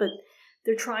come out, but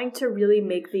they're trying to really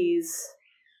make these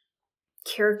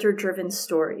character-driven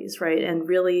stories, right? And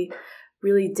really,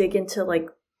 really dig into, like,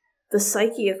 the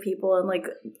psyche of people and, like,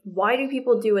 why do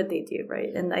people do what they do, right?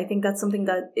 And I think that's something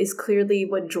that is clearly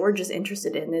what George is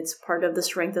interested in. It's part of the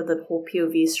strength of the whole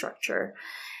POV structure.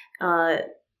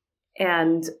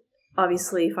 And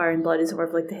obviously Fire and Blood is more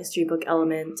of, like, the history book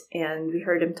element, and we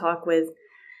heard him talk with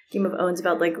Game of Owns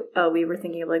about, like, we were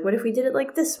thinking of, like, what if we did it,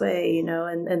 like, this way,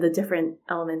 and the different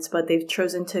elements, but they've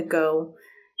chosen to go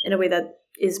in a way that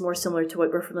is more similar to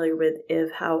what we're familiar with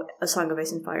of how A Song of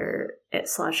Ice and Fire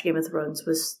 / Game of Thrones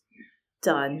was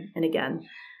done, and again,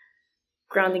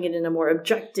 grounding it in a more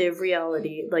objective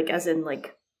reality, like, as in,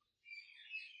 like,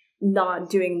 not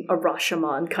doing a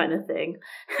Rashomon kind of thing.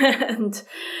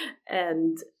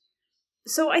 and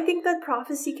so I think that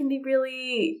prophecy can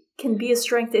be a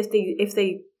strength if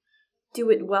they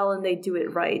do it well and they do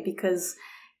it right, because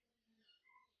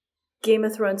Game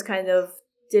of Thrones kind of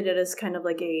did it as kind of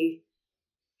like a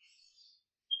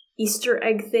Easter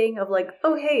egg thing of, like,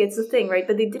 oh, hey, it's a thing, right?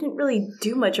 But they didn't really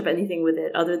do much of anything with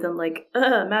it other than, like,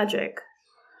 magic.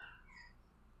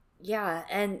 Yeah,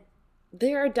 and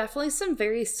there are definitely some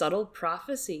very subtle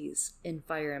prophecies in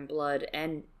Fire and Blood,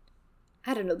 and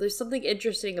I don't know, there's something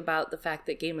interesting about the fact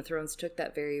that Game of Thrones took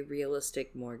that very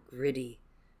realistic, more gritty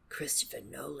Christopher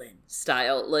Nolan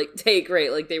style like take,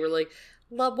 right? Like they were like,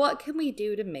 love, what can we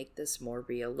do to make this more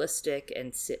realistic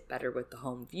and sit better with the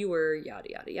home viewer, yada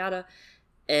yada yada.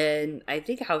 And I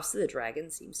think House of the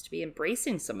Dragon seems to be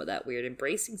embracing some of that weird,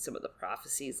 embracing some of the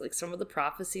prophecies, like some of the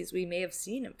prophecies we may have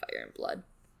seen in Fire and Blood.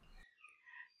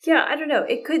 Yeah, I don't know.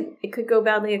 It could go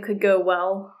badly, it could go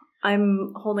well.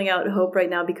 I'm holding out hope right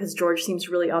now because George seems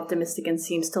really optimistic and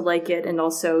seems to like it, and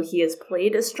also he has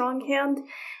played a strong hand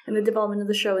in the development of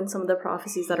the show, and some of the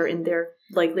prophecies that are in there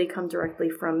likely come directly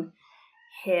from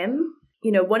him.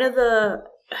 You know,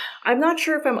 I'm not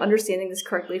sure if I'm understanding this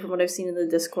correctly from what I've seen in the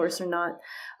discourse or not,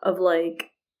 of like,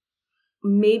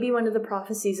 maybe one of the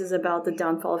prophecies is about the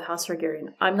downfall of House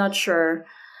Targaryen. I'm not sure.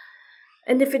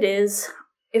 And if it is,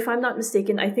 if I'm not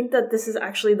mistaken, I think that this is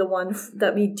actually the one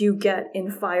that we do get in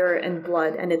Fire and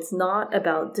Blood, and it's not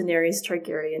about Daenerys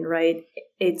Targaryen, right?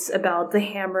 It's about the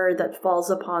hammer that falls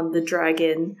upon the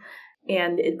dragon,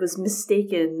 and it was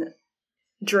mistaken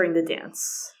during the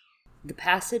dance. The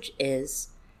passage is,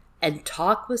 "And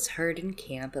talk was heard in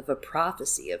camp of a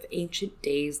prophecy of ancient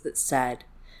days that said,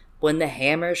 when the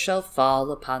hammer shall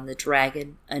fall upon the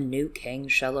dragon, a new king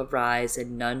shall arise,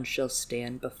 and none shall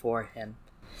stand before him."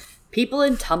 People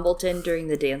in Tumbleton during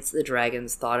the Dance of the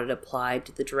Dragons thought it applied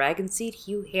to the dragon seed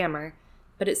Hugh Hammer,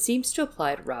 but it seems to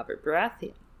apply to Robert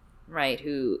Baratheon, right,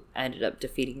 who ended up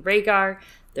defeating Rhaegar,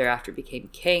 thereafter became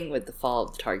king with the fall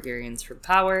of the Targaryens from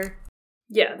power.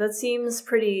 Yeah, that seems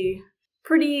pretty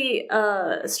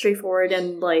straightforward,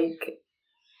 and like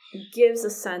gives a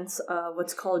sense of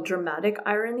what's called dramatic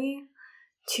irony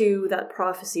to that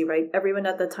prophecy, right? Everyone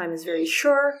at the time is very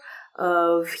sure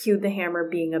of Hugh the Hammer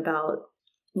being about,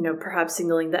 you know, perhaps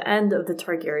signaling the end of the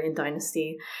Targaryen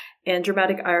dynasty. And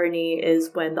dramatic irony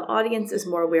is when the audience is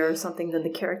more aware of something than the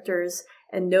characters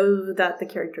and know that the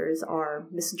characters are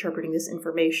misinterpreting this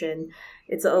information.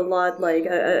 It's a lot like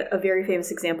a very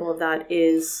famous example of that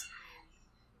is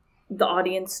the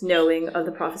audience knowing of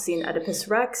the prophecy in Oedipus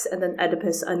Rex, and then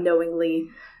Oedipus unknowingly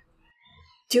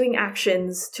doing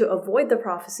actions to avoid the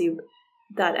prophecy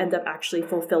that end up actually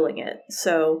fulfilling it.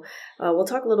 So we'll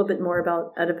talk a little bit more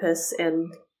about Oedipus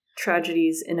and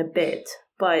tragedies in a bit,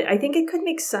 but I think it could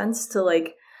make sense to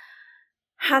like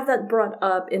have that brought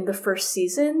up in the first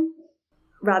season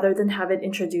rather than have it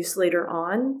introduced later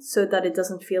on, so that it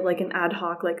doesn't feel like an ad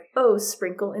hoc, like, oh,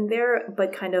 sprinkle in there,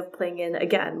 but kind of playing in,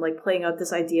 again, like playing out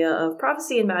this idea of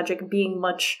prophecy and magic being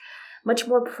much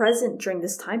more present during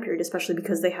this time period, especially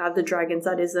because they have the dragons.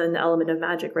 That is an element of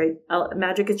magic, right?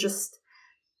 Magic is just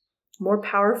more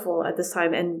powerful at this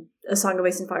time, and A Song of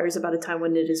Ice and Fire is about a time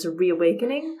when it is a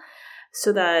reawakening,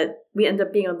 so that we end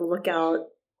up being on the lookout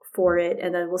for it,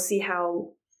 and then we'll see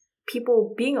how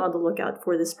people being on the lookout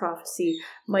for this prophecy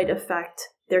might affect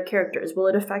their characters. Will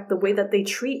it affect the way that they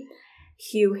treat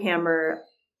Hugh Hammer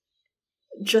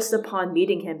just upon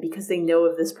meeting him because they know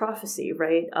of this prophecy,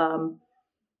 right?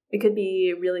 It could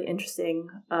be really interesting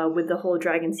with the whole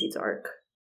Dragon Seeds arc.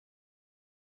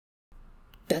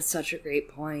 That's such a great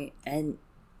point. And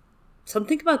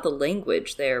something about the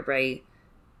language there, right?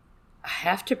 I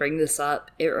have to bring this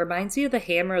up. It reminds me of the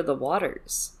Hammer of the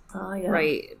Waters. Oh, yeah.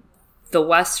 Right? The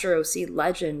Westerosi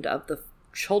legend of the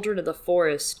Children of the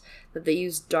Forest, that they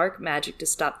used dark magic to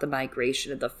stop the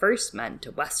migration of the first men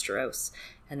to Westeros,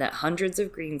 and that hundreds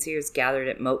of Greenseers gathered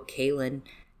at Moat Cailin,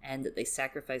 and that they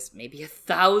sacrificed maybe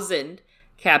 1,000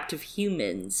 captive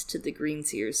humans to the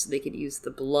Greenseers so they could use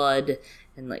the blood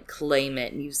and like claim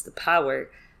it and use the power.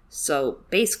 So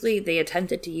basically they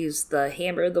attempted to use the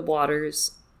Hammer of the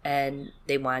Waters, and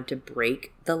they wanted to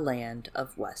break the land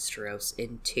of Westeros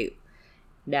in two.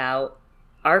 Now,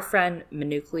 our friend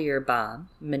Manuclear Bomb,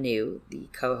 Manu, the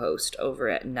co-host over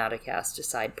at Nauticast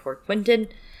Aside Port Quinton,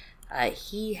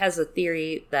 he has a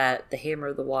theory that the Hammer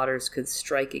of the Waters could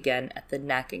strike again at the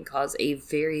neck and cause a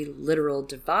very literal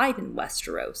divide in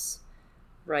Westeros,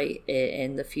 right,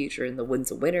 in the future, in the Winds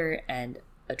of Winter and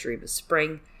A Dream of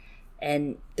Spring.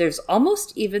 And there's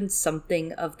almost even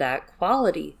something of that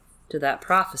quality to that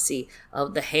prophecy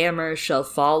of the hammer shall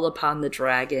fall upon the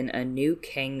dragon, a new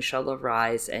king shall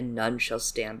arise, and none shall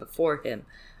stand before him.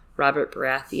 Robert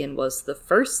Baratheon was the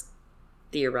first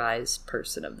theorized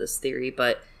person of this theory,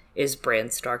 but is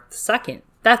Bran Stark the second?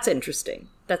 That's interesting.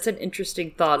 That's an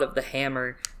interesting thought of the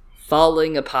hammer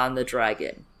falling upon the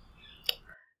dragon.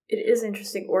 It is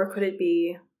interesting. Or could it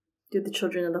be, do the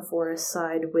Children of the Forest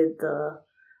side with the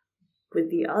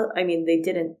I mean, they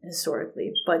didn't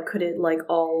historically, but could it like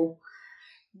all,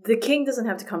 the king doesn't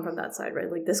have to come from that side, right?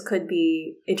 Like this could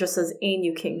be, it just says a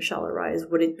new king shall arise.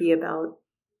 Would it be about,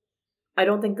 I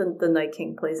don't think the Night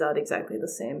King plays out exactly the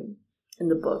same in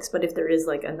the books, but if there is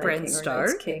like a Night Bran King Stark?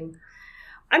 or Night's King,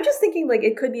 I'm just thinking like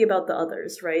it could be about the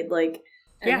others, right? Like,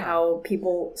 and how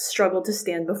people struggle to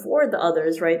stand before the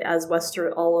others, right? As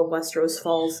all of Westeros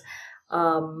falls.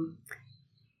 And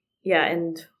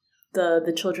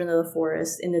the children of the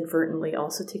forest inadvertently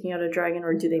also taking out a dragon,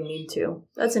 or do they mean to?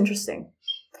 That's interesting.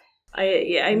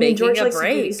 I mean, George likes to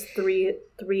do these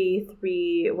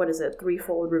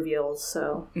threefold reveals,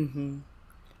 so. Mm-hmm.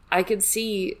 I could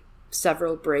see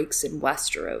several breaks in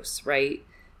Westeros, right?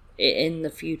 In the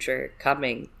future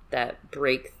coming, that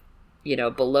break,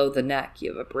 below the neck,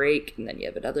 you have a break, and then you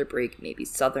have another break, maybe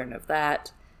southern of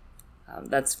that.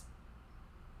 That's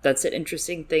an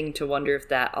interesting thing to wonder if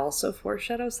that also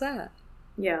foreshadows that.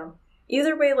 Yeah.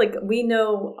 Either way, like, we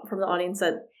know from the audience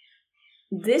that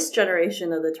this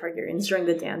generation of the Targaryens during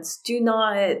the dance do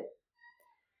not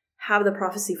have the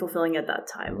prophecy fulfilling at that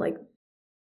time. Like,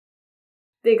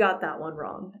 they got that one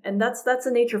wrong. And that's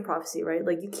the nature of prophecy, right?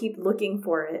 Like, you keep looking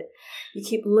for it.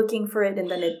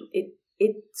 And then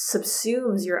it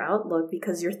subsumes your outlook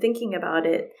because you're thinking about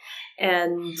it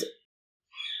and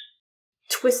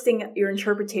twisting your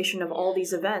interpretation of all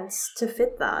these events to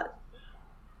fit that.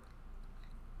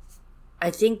 I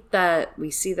think that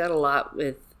we see that a lot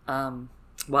with,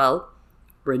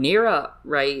 Rhaenyra,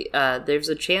 right? There's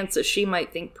a chance that she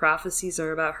might think prophecies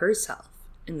are about herself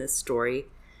in this story.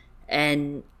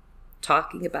 And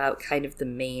talking about kind of the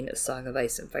main A Song of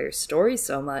Ice and Fire story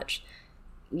so much,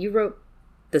 you wrote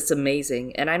this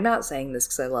amazing, and I'm not saying this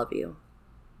because I love you.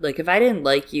 Like, if I didn't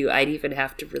like you, I'd even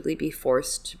have to really be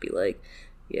forced to be like,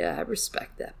 yeah, I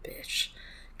respect that bitch.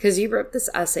 Because you wrote this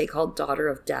essay called Daughter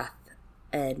of Death,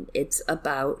 and it's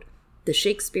about the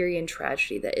Shakespearean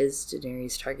tragedy that is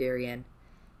Daenerys Targaryen.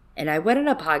 And I went on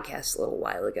a podcast a little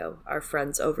while ago, our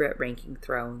friends over at Ranking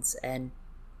Thrones, and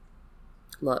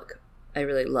look, I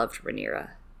really loved Rhaenyra.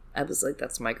 I was like,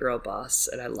 that's my girl boss,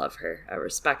 and I love her. I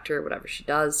respect her, whatever she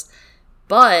does.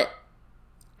 But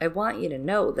I want you to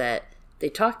know that they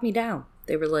talked me down.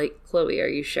 They were like, Chloe, are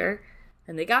you sure?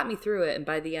 And they got me through it, and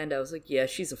by the end I was like, yeah,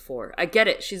 she's a 4. I get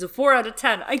it. She's a 4 out of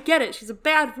 10. I get it. She's a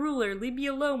bad ruler. Leave me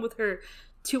alone with her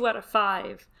 2 out of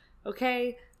 5.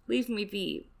 Okay? Leave me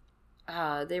be.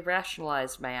 They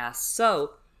rationalized my ass.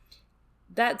 So,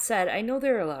 that said, I know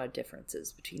there are a lot of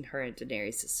differences between her and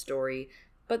Daenerys' story,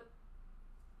 but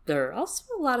there are also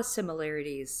a lot of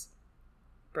similarities,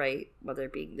 right? Whether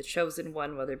being the chosen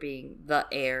one, whether being the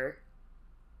heir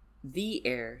to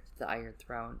the Iron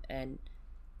Throne. And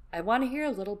I want to hear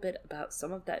a little bit about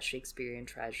some of that Shakespearean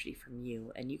tragedy from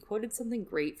you. And you quoted something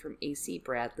great from A.C.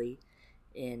 Bradley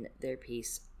in their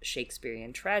piece,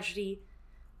 Shakespearean Tragedy,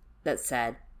 that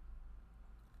said,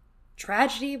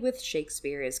 tragedy with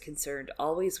Shakespeare is concerned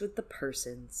always with the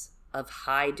persons of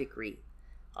high degree,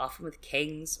 often with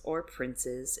kings or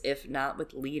princes, if not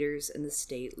with leaders in the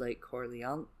state like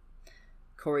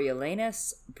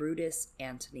Coriolanus, Brutus,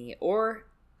 Antony, or,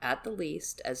 at the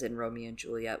least, as in Romeo and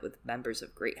Juliet, with members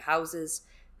of great houses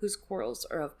whose quarrels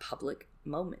are of public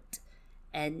moment.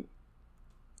 And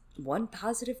one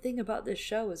positive thing about this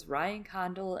show is Ryan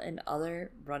Condal and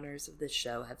other runners of this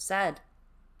show have said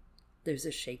there's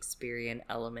a Shakespearean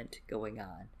element going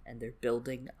on, and they're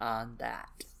building on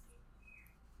that.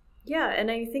 Yeah, and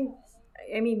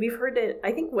we've heard it,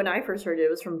 I think when I first heard it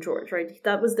was from George, right?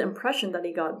 That was the impression that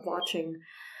he got watching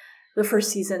the first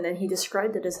season, and he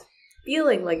described it as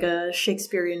feeling like a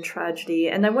Shakespearean tragedy.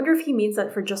 And I wonder if he means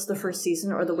that for just the first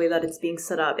season or the way that it's being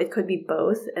set up. It could be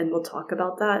both, and we'll talk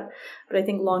about that. But I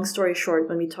think long story short,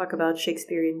 when we talk about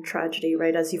Shakespearean tragedy,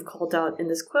 right, as you've called out in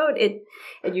this quote, it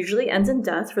usually ends in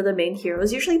death for the main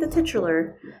heroes, usually the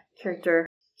titular character.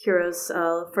 Heroes,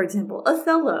 for example,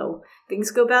 Othello.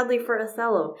 Things go badly for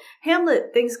Othello.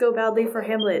 Hamlet. Things go badly for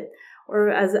Hamlet. Or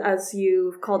as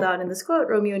you've called out in this quote,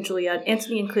 Romeo and Juliet,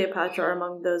 Antony and Cleopatra are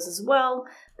among those as well.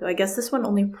 Though I guess this one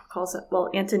only calls it,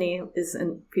 Antony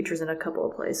features in a couple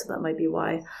of plays, so that might be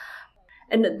why.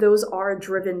 And those are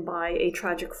driven by a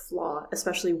tragic flaw,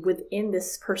 especially within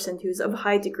this person who's of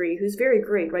high degree, who's very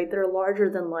great, right? They're a larger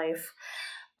than life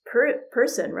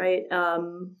person, right?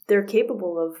 They're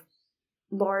capable of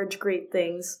large, great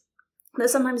things. But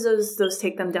sometimes those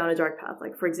take them down a dark path,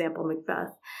 like, for example,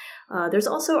 Macbeth. There's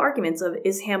also arguments of,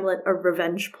 is Hamlet a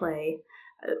revenge play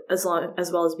as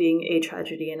well as being a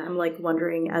tragedy? And I'm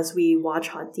wondering, as we watch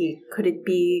Hot D, could it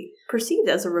be perceived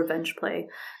as a revenge play?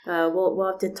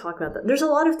 We'll have to talk about that. There's a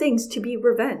lot of things to be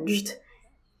revenged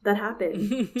that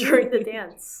happen during the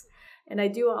dance. And I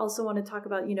do also want to talk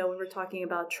about, when we're talking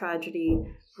about tragedy,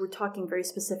 we're talking very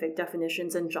specific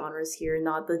definitions and genres here,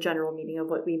 not the general meaning of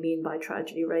what we mean by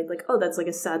tragedy, right? Like, oh, that's like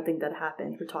a sad thing that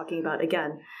happened. We're talking about,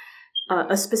 again,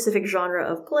 a specific genre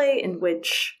of play in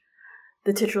which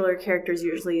the titular characters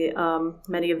usually,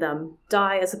 many of them,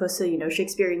 die, as opposed to,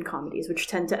 Shakespearean comedies, which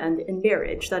tend to end in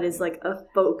marriage. That is like a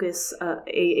focus,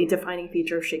 a defining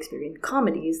feature of Shakespearean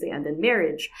comedies. They end in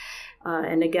marriage.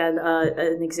 And again,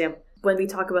 an example, when we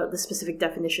talk about the specific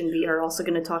definition, we are also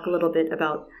going to talk a little bit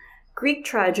about Greek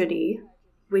tragedy,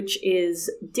 which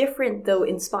is different, though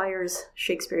inspires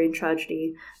Shakespearean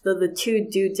tragedy, though the two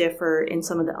do differ in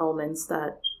some of the elements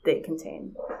that they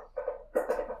contain.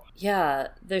 Yeah,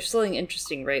 there's something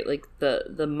interesting, right? Like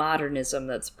the modernism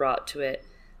that's brought to it,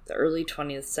 the early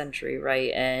 20th century,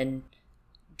 right? And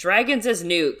dragons as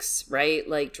nukes, right?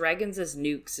 Like dragons as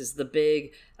nukes is the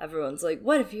big, everyone's like,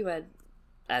 what if you had,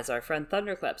 as our friend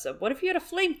Thunderclap said, what if you had a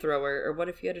flamethrower, or what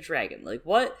if you had a dragon? Like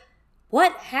what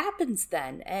happens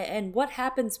then? And what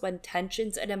happens when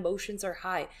tensions and emotions are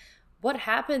high? What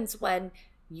happens when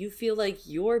you feel like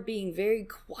you're being very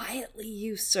quietly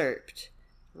usurped,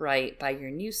 right, by your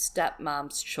new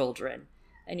stepmom's children?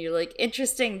 And you're like,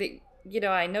 interesting that,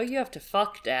 I know you have to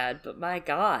fuck dad, but my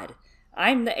God,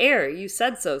 I'm the heir. You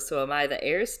said so. So am I the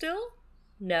heir still?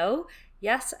 No?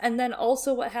 Yes. And then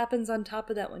also what happens on top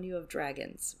of that when you have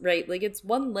dragons, right? Like it's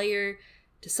one layer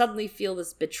to suddenly feel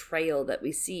this betrayal that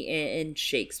we see in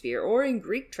Shakespeare or in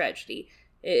Greek tragedy.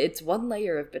 It's one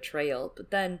layer of betrayal, but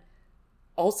then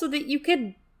also that you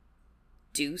could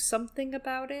do something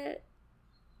about it.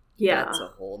 Yeah. That's a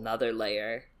whole nother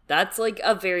layer. That's like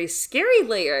a very scary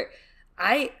layer.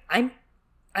 I'm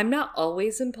not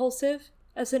always impulsive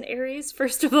as an Aries,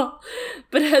 first of all,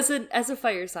 but as a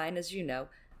fire sign, as you know,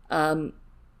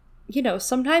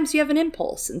 sometimes you have an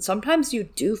impulse, and sometimes you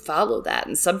do follow that,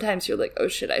 and sometimes you're like, oh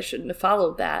shit, I shouldn't have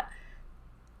followed that.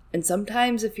 And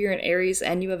sometimes if you're an Aries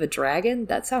and you have a dragon,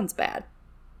 that sounds bad.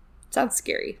 It sounds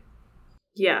scary.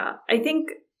 Yeah, I think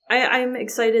I'm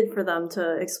excited for them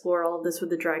to explore all of this with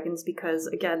the dragons because,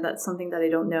 again, that's something that I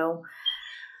don't know.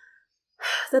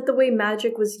 That the way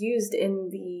magic was used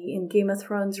in Game of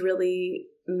Thrones really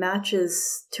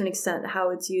matches, to an extent, how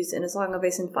it's used in A Song of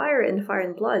Ice and Fire and Fire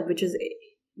and Blood, which is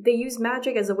they use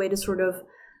magic as a way to sort of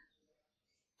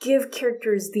give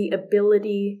characters the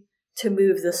ability to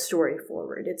move the story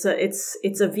forward.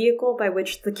 It's a vehicle by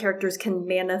which the characters can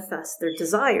manifest their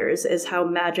desires, is how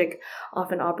magic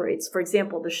often operates. For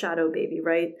example, the Shadow Baby,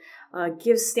 right?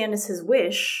 Gives Stannis his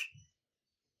wish,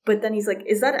 but then he's like,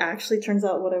 is that actually turns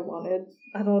out what I wanted?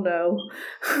 I don't know.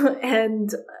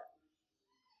 And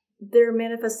they're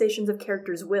manifestations of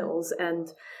characters' wills,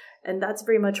 and that's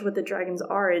very much what the dragons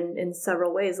are in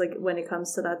several ways, like when it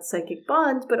comes to that psychic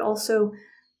bond, but also,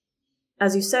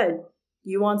 as you said,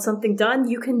 you want something done,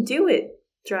 you can do it.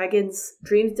 Dragons,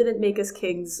 dreams didn't make us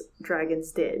kings,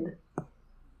 dragons did.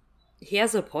 He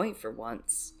has a point for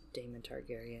once, Daemon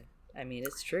Targaryen. I mean,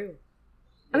 it's true.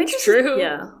 It's true.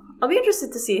 Yeah. I'll be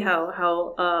interested to see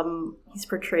how he's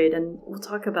portrayed, and we'll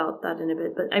talk about that in a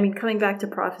bit. But I mean, coming back to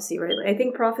prophecy, right? I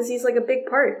think prophecy is like a big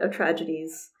part of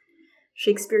tragedies.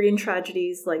 Shakespearean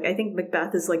tragedies, like I think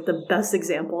Macbeth is like the best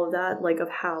example of that, like of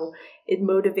how it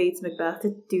motivates Macbeth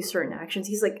to do certain actions.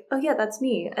 He's like, oh yeah, that's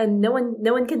me, and no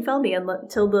one can fell me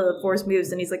until the forest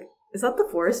moves, and he's like, is that the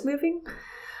forest moving?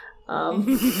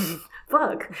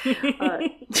 Fuck.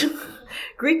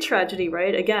 Greek tragedy,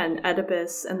 right? Again,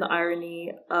 Oedipus and the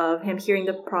irony of him hearing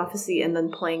the prophecy and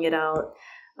then playing it out.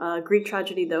 Greek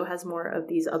tragedy, though, has more of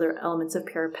these other elements of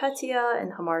peripetia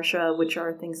and hamartia, which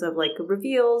are things of like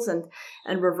reveals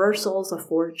and reversals of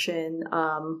fortune.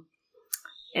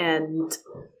 And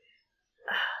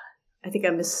I think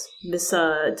I'm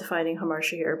defining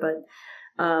hamartia here,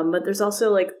 but there's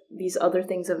also like these other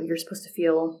things that you're supposed to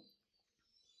feel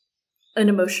an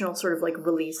emotional sort of like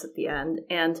release at the end.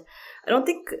 And I don't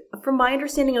think, from my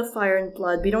understanding of Fire and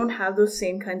Blood, we don't have those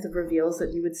same kinds of reveals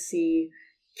that you would see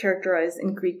characterized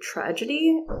in Greek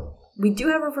tragedy. We do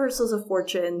have reversals of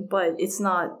fortune, but it's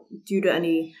not due to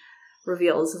any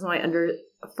reveals. This is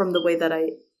from the way that I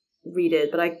read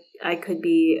it, but I could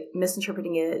be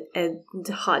misinterpreting it, and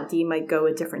Hot D might go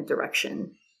a different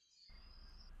direction.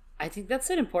 I think that's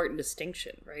an important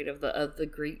distinction, right? Of the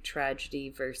Greek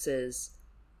tragedy versus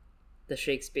the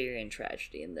Shakespearean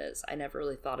tragedy in this. I never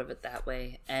really thought of it that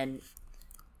way. And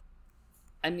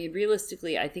I mean,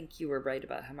 realistically, I think you were right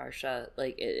about Hamartia.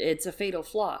 Like, it's a fatal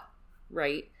flaw,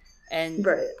 right? And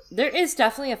right. There is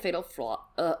definitely a fatal flaw.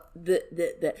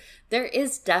 There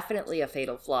is definitely a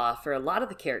fatal flaw for a lot of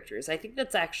the characters. I think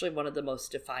that's actually one of the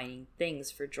most defining things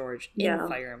for George in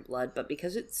Fire and Blood. But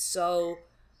because it's so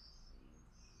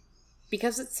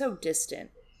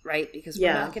distant, right? Because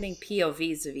we're not getting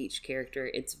POVs of each character.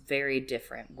 It's very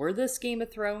different. Were this Game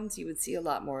of Thrones, you would see a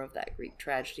lot more of that Greek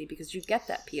tragedy because you get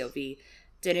that POV.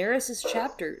 Daenerys'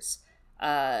 chapters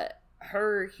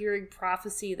Her hearing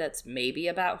prophecy that's maybe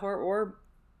about her or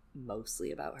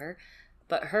mostly about her,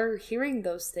 but her hearing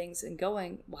those things and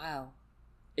going, wow,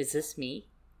 is this me?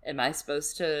 Am I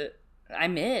supposed to,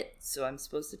 I'm it, so I'm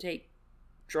supposed to take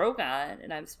Drogon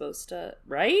and I'm supposed to,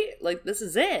 right? Like, this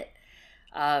is it.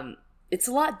 It's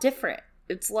a lot different.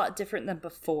 It's a lot different than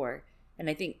before. And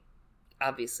I think,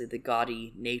 obviously, the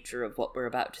gaudy nature of what we're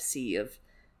about to see of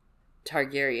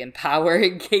Targaryen power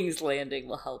in King's Landing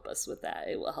will help us with that.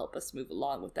 It will help us move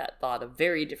along with that thought of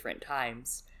very different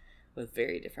times with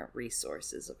very different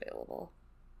resources available.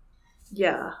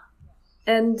 Yeah.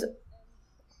 And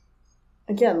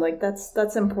again, like,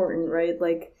 that's important, right?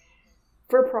 Like,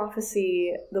 for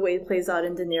prophecy, the way it plays out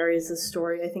in Daenerys'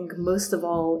 story, I think most of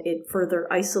all, it further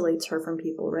isolates her from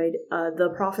people, right?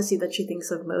 The prophecy that she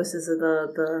thinks of most is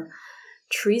the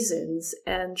treasons,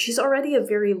 and she's already a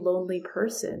very lonely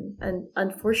person. And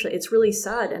unfortunately, it's really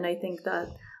sad, and I think that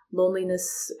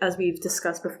loneliness, as we've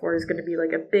discussed before, is going to be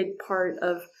like a big part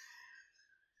of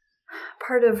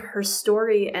her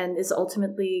story, and is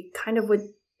ultimately kind of what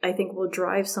I think will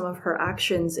drive some of her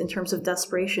actions in terms of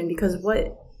desperation. Because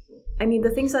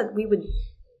the things that we would,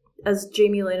 as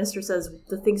Jaime Lannister says,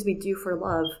 the things we do for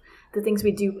love, the things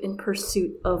we do in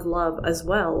pursuit of love as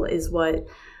well, is what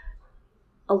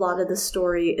a lot of the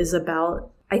story is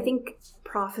about. I think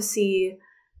prophecy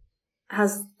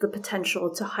has the potential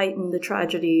to heighten the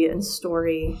tragedy in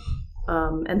story.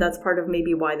 And that's part of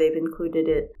maybe why they've included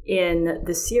it in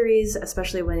the series,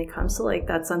 especially when it comes to like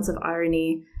that sense of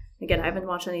irony. Again, I haven't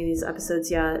watched any of these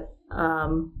episodes yet.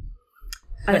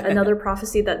 Another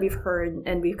prophecy that we've heard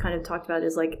and we've kind of talked about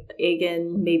is like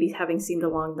Aegon maybe having seen the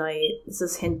Long Night. This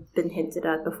has been hinted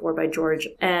at before by George.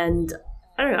 And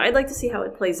I don't know, I'd like to see how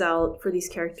it plays out for these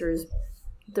characters.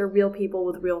 They're real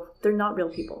people they're not real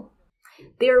people.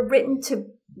 They are written to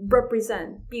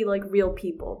be like real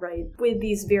people, right? With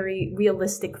these very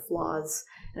realistic flaws.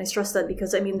 And I stress that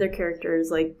because, they're characters,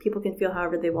 like, people can feel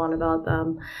however they want about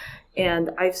them.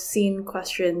 And I've seen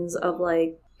questions of,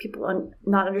 like, people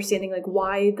not understanding, like,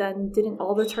 why then didn't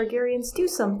all the Targaryens do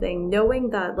something, knowing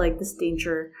that, like, this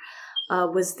danger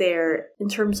was there. In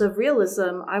terms of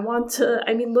realism,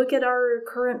 look at our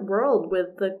current world with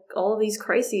all of these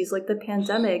crises, like the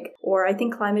pandemic, or I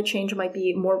think climate change might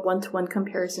be more one-to-one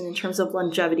comparison in terms of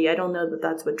longevity. I don't know that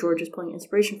that's what George is pulling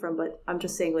inspiration from, but I'm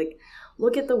just saying, like,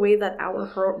 look at the way that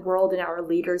our world and our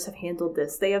leaders have handled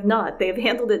this. They have not. They have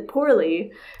handled it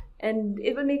poorly. And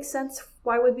it would make sense,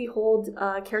 why would we hold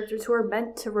characters who are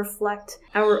meant to reflect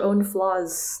our own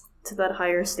flaws to that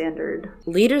higher standard?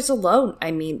 Leaders alone,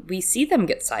 we see them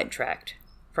get sidetracked,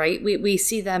 right? We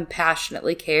see them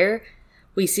passionately care.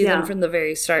 We see them from the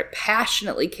very start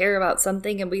passionately care about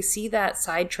something, and we see that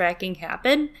sidetracking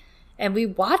happen, and we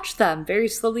watch them very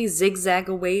slowly zigzag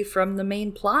away from the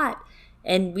main plot.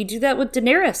 And we do that with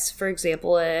Daenerys, for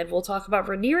example, and we'll talk about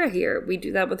Rhaenyra here. We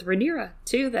do that with Rhaenyra,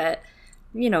 too, that,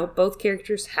 both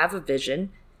characters have a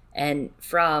vision, and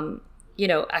from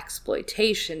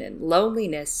exploitation and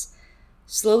loneliness,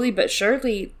 slowly but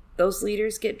surely, those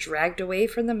leaders get dragged away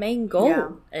from the main goal. Yeah.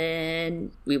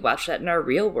 And we watch that in our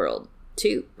real world,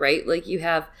 too, right? Like, you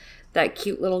have that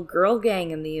cute little girl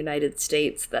gang in the United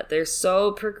States that they're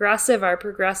so progressive, our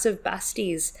progressive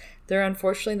besties. They're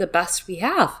unfortunately the best we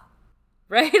have,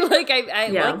 right? Like, I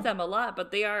like them a lot,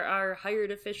 but they are our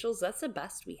hired officials. That's the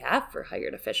best we have for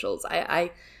hired officials.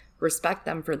 I respect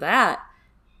them for that.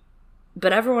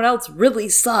 But everyone else really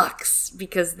sucks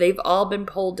because they've all been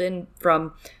pulled in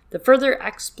from the further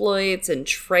exploits and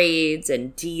trades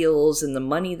and deals and the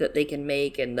money that they can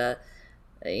make and the,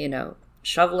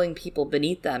 shoveling people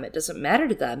beneath them. It doesn't matter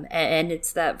to them. And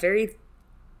it's that very,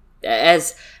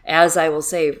 as I will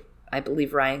say, I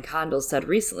believe Ryan Condal said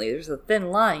recently, there's a thin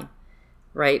line,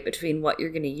 right, between what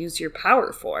you're going to use your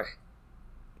power for.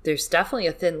 There's definitely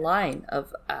a thin line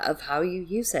of how you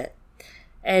use it.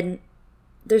 And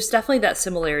there's definitely that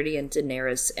similarity in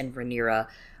Daenerys and Rhaenyra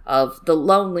of the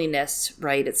loneliness,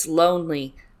 right? It's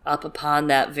lonely up upon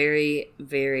that very,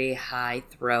 very high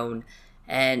throne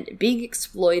and being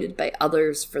exploited by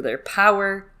others for their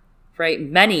power, right?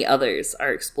 Many others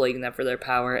are exploiting them for their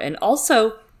power. And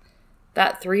also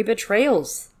that 3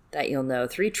 betrayals that you'll know,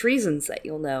 3 treasons that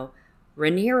you'll know.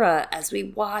 Rhaenyra, as we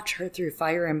watch her through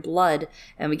Fire and Blood,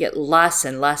 and we get less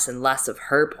and less and less of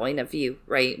her point of view,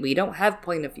 right? We don't have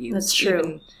point of views. That's true.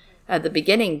 Even at the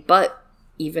beginning, but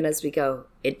even as we go,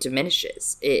 it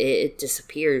diminishes. It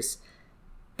disappears.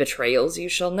 Betrayals, you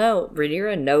shall know.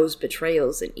 Rhaenyra knows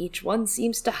betrayals, and each one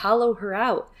seems to hollow her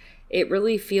out. It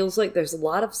really feels like there's a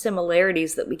lot of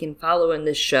similarities that we can follow in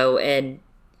this show, and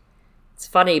it's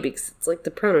funny because it's like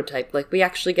the prototype. Like, we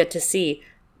actually get to see,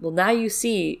 well, now you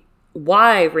see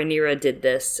why Rhaenyra did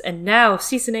this, and now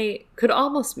season 8 could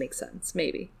almost make sense,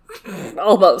 maybe.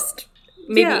 Almost.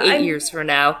 Maybe Yeah, 8 years from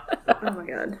now. Oh my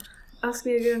god. Ask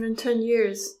me again in 10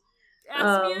 years.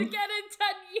 Ask me again in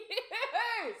 10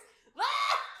 years!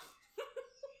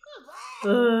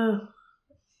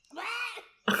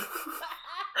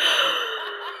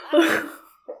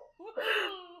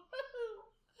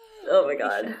 Oh my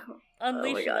god.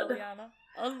 Unleash Oh my god. it, Eliana.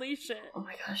 Unleash it. Oh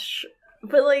my gosh.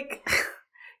 But like,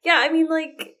 yeah, I mean,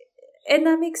 like, and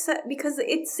that makes sense because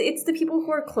it's the people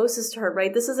who are closest to her,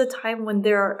 right? This is a time when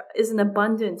there is an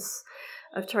abundance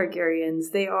of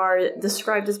Targaryens. They are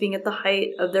described as being at the height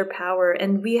of their power,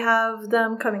 and we have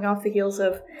them coming off the heels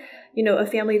of, you know, a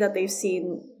family that they've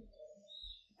seen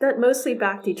that mostly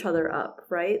backed each other up,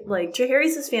 right? Like,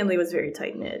 Jaehaerys' family was very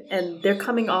tight-knit, and they're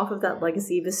coming off of that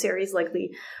legacy. Viserys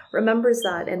likely remembers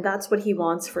that, and that's what he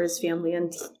wants for his family,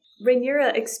 and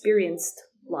Rhaenyra experienced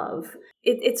love.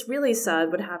 It's really sad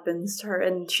what happens to her,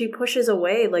 and she pushes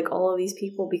away, like, all of these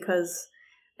people because...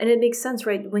 And it makes sense,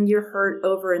 right? When you're hurt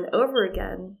over and over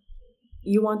again,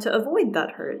 you want to avoid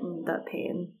that hurt and that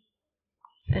pain.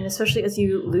 And especially as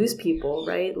you lose people,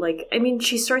 right? Like, I mean,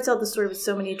 she starts out the story with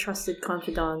so many trusted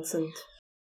confidants, and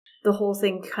the whole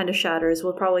thing kind of shatters.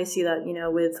 We'll probably see that, you know,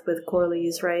 with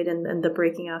Corlys, right? And the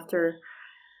breaking after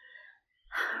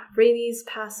Rhaenys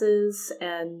passes.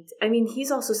 And, I mean,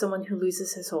 he's also someone who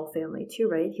loses his whole family, too,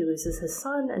 right? He loses his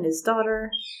son and his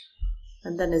daughter,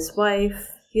 and then his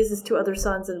wife. He has his 2 other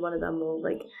sons, and one of them will,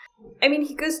 like... I mean,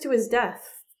 he goes to his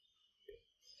death.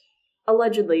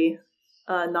 Allegedly.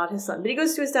 Not his son. But he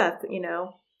goes to his death, you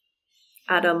know.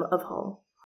 Adam of Hull.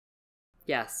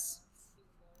 Yes.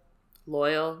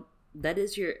 Loyal.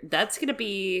 That's gonna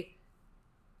be...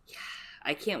 Yeah,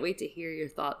 I can't wait to hear your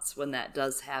thoughts when that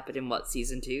does happen in, what,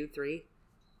 season 2, 3?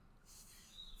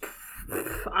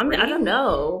 I don't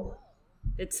know.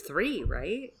 It's 3,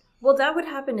 right? Well, that would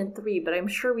happen in 3, but I'm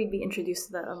sure we'd be introduced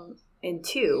to that in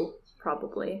 2,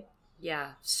 probably.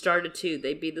 Yeah, start at 2.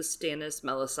 They'd be the Stannis,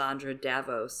 Melisandre,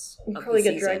 Davos You'd of probably the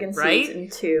get season, dragon right? seeds in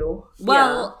 2.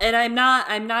 Well, yeah. And I'm not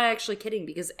actually kidding,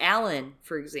 because Alan,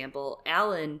 for example,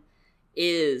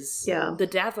 is the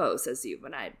Davos, as you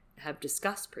and I have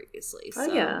discussed previously. So.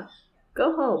 Oh yeah,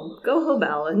 go home,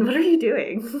 Alan. What are you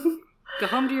doing? Go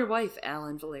home to your wife,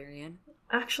 Alan Valerian.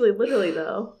 Actually, literally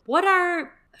though.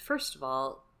 First of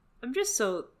all, I'm just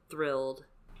so thrilled.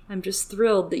 I'm just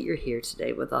thrilled that you're here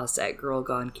today with us at Girl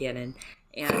Gone Canon.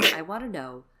 And I want to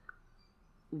know,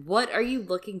 what are you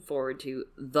looking forward to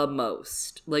the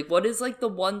most? Like, what is, like, the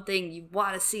one thing you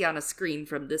want to see on a screen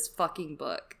from this fucking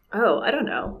book? Oh, I don't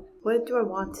know. What do I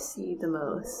want to see the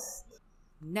most?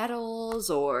 Nettles,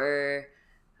 or...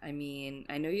 I mean,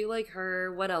 I know you like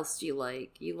her. What else do you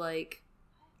like? You like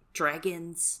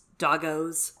dragons?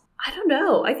 Doggos? I don't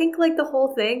know. I think, like, the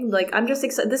whole thing, like, I'm just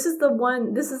excited. This is the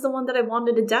one that I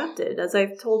wanted adapted. As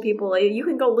I've told people, like, you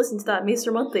can go listen to that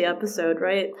Maester Monthly episode,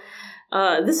 right?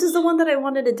 This is the one that I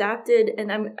wanted adapted,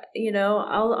 and I'm, you know,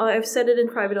 I've said it in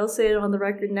private, I'll say it on the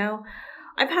record now.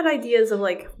 I've had ideas of,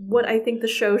 like, what I think the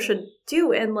show should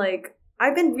do, and, like,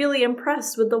 I've been really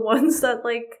impressed with the ones that,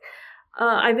 like,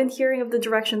 I've been hearing of the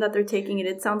direction that they're taking it.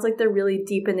 It sounds like they're really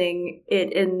deepening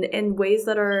it in ways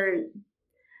that are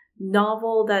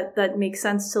novel, that make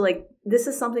sense to, like, this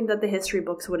is something that the history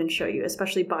books wouldn't show you,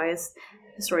 especially biased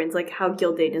historians, like how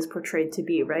Gildayn is portrayed to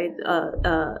be, right?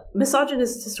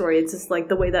 Misogynist historians is like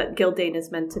the way that Gildayn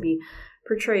is meant to be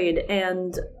portrayed,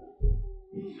 and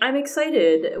I'm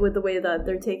excited with the way that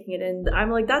they're taking it, and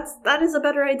I'm like, that is a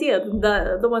better idea than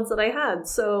the ones that I had,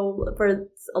 so for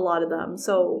a lot of them.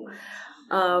 So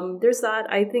there's that.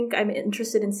 I think I'm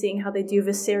interested in seeing how they do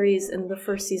Viserys in the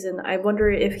first season. I wonder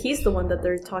if he's the one that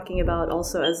they're talking about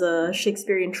also as a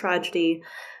Shakespearean tragedy,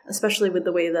 especially with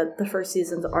the way that the first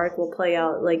season's arc will play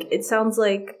out. Like, it sounds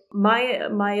like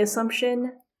my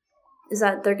assumption is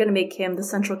that they're going to make him the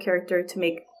central character to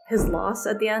make his loss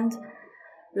at the end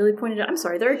really pointed out. I'm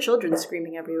sorry, there are children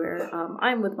screaming everywhere.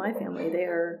 I'm with my family. They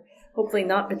are hopefully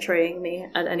not betraying me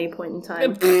at any point in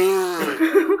time.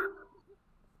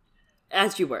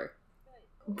 As you were.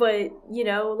 But, you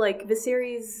know, like,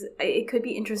 Viserys, it could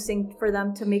be interesting for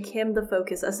them to make him the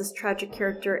focus as this tragic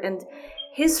character, and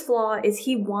his flaw is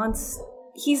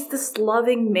he's this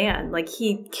loving man. Like,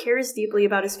 he cares deeply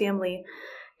about his family,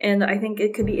 and I think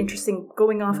it could be interesting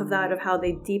going off of that, of how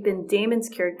they deepen Daemon's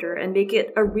character and make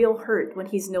it a real hurt when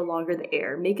he's no longer the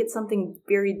heir. Make it something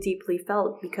very deeply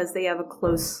felt because they have a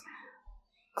close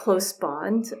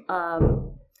bond.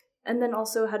 And then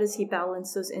also, how does he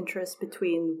balance those interests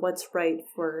between what's right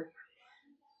for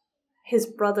his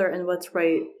brother and what's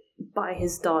right by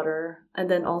his daughter, and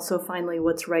then also finally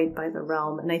what's right by the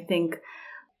realm? And I think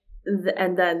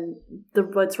and then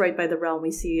what's right by the realm,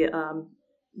 we see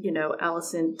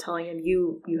Alicent telling him,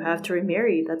 you have to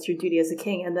remarry, that's your duty as a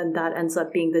king, and then that ends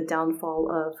up being the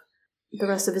downfall of the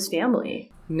rest of his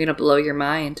family. I'm gonna blow your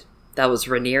mind. That was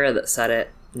Rhaenyra that said it,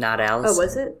 not Alicent. Oh,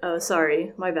 was it? Oh,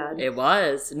 sorry, my bad. It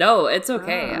was. No, it's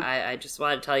okay. I just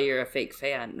want to tell you you're a fake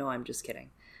fan. No, I'm just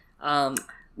kidding.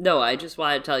 No, I just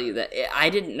want to tell you that I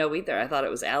didn't know either. I thought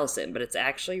it was Alicent, but it's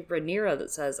actually Rhaenyra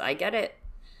that says, I get it.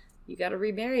 You gotta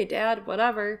remarry, Dad,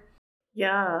 whatever.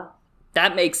 Yeah.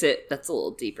 That's a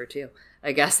little deeper too,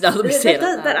 I guess, now that we say it.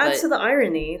 That adds to the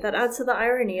irony. That adds to the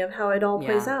irony of how it all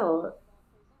plays out.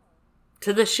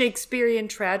 To the Shakespearean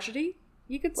tragedy,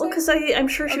 you could say? Well, because I'm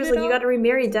sure she was like, you gotta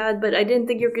remarry, Dad, but I didn't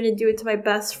think you were gonna do it to my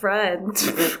best friend.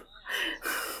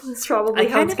 That's probably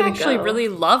how it's gonna go. I actually really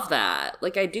love that.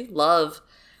 Like,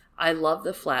 I love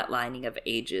the flatlining of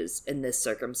ages in this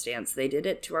circumstance. They did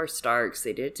it to our Starks,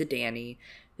 they did it to Dany,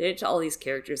 they did it to all these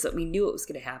characters that we knew it was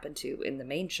going to happen to in the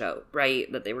main show,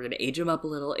 right? That they were going to age them up a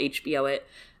little, HBO it.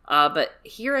 But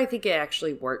here I think it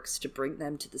actually works to bring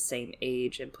them to the same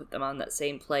age and put them on that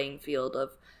same playing field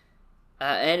of...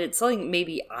 and it's something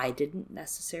maybe I didn't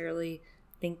necessarily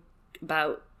think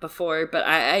about before, but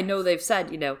I know they've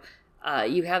said,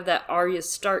 you have that Arya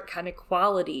Stark kind of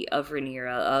quality of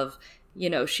Rhaenyra, of...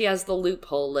 she has the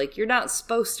loophole, like, you're not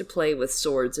supposed to play with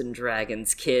swords and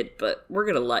dragons, kid, but we're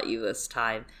gonna let you this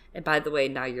time. And by the way,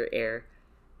 now you're heir.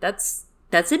 That's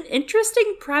an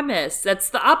interesting premise. That's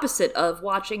the opposite of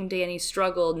watching Dany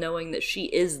struggle knowing that she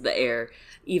is the heir,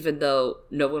 even though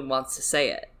no one wants to say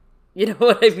it. You know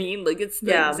what I mean? Like, it's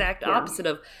the exact opposite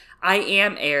of, I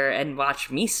am heir and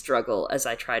watch me struggle as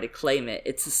I try to claim it.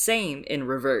 It's the same in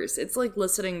reverse. It's like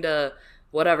listening to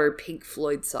whatever Pink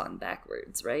Floyd song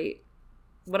backwards, right?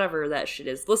 Whatever that shit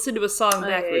is. Listen to a song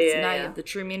backwards. Now you have the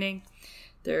true meaning.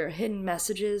 There are hidden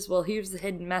messages. Well, here's the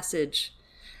hidden message.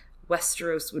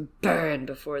 Westeros would burn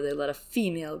before they let a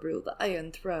female rule the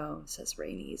Iron Throne, says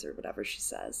Rhaenys, or whatever she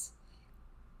says.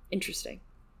 Interesting.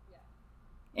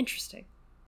 Interesting.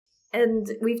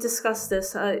 And we've discussed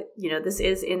this, this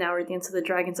is in our Dance of the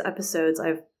Dragons episodes.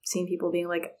 I've seen people being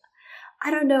like,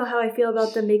 I don't know how I feel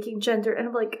about them making gender. And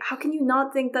I'm like, how can you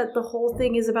not think that the whole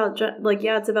thing is about,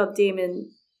 it's about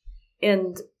Daemon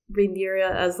and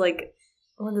Rhaenyra as, like,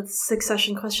 one of the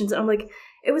succession questions. And I'm like,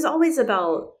 it was always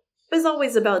about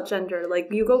gender. Like,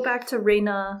 you go back to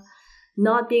Rhaena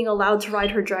not being allowed to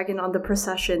ride her dragon on the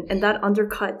procession, and that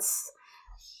undercuts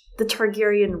the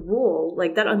Targaryen rule.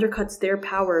 Like, that undercuts their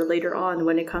power later on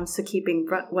when it comes to keeping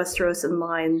Westeros in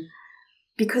line.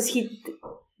 Because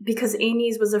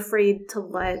Aenys was afraid to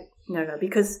let...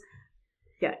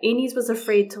 Aenys was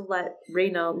afraid to let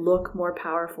Rhaena look more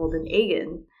powerful than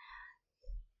Aegon.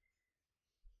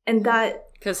 And that...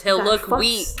 Because he'll look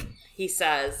weak, he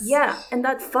says. Yeah, and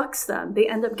that fucks them. They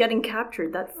end up getting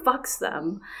captured. That fucks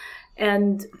them.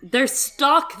 And... they're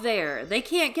stuck there. They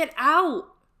can't get out.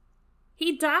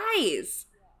 He dies.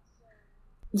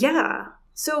 Yeah.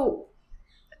 So...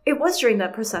 it was during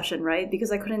that procession, right?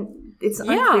 Because I couldn't... it's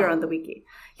unclear on the wiki.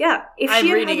 Yeah, if she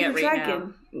had had her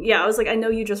dragon... Yeah, I was like, I know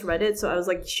you just read it, so I was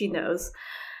like, she knows.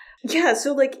 Yeah,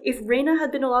 so, like, if Rhaena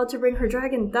had been allowed to bring her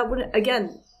dragon, that wouldn't...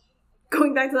 again,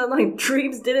 going back to that line,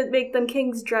 dreams didn't make them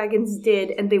kings, dragons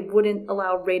did, and they wouldn't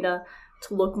allow Rhaena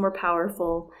to look more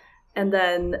powerful. And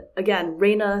then, again,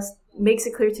 Rhaena makes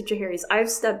it clear to Jaehaerys, I've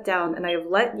stepped down and I have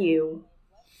let you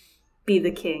be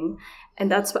the king. And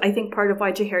that's, I think, part of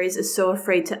why Jaehaerys is so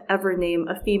afraid to ever name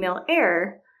a female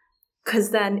heir,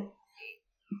 because then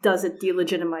does it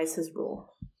delegitimize his rule?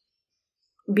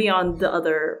 Beyond the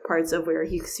other parts of where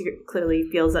he clearly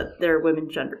feels that there are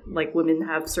women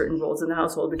have certain roles in the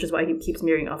household, which is why he keeps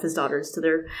marrying off his daughters to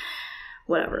their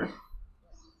whatever.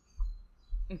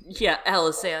 Yeah,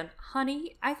 Alysanne,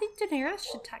 honey, I think Daenerys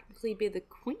should technically be the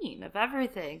queen of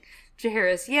everything.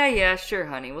 Jaehaerys, yeah, sure,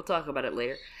 honey, we'll talk about it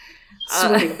later.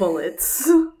 Sweating bullets.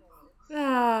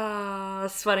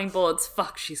 Sweating bullets.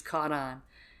 Fuck, she's caught on.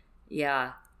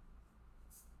 Yeah.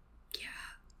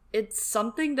 It's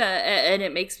something that, and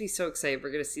it makes me so excited.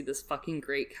 We're going to see this fucking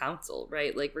great council,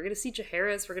 right? Like, we're going to see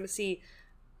Jaehaerys, we're going to see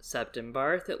Septon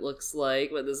Barth, it looks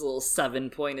like, with his little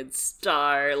 7-pointed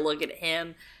star. Look at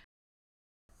him.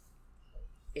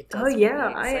 It does. Oh,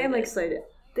 yeah, I am excited.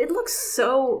 It looks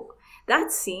so...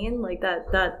 that scene, like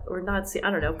that, or not scene,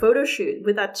 I don't know, photo shoot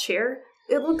with that chair,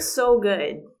 it looks so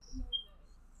good.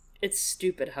 It's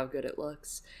stupid how good it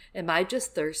looks. Am I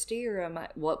just thirsty, or am I...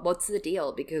 what's the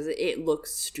deal? Because it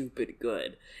looks stupid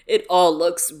good. It all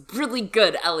looks really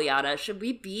good, Eliana. Should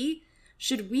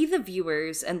we, the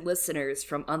viewers and listeners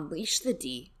from Unleash the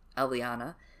D,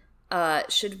 Eliana,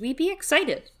 should we be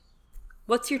excited?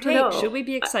 What's your take? Should we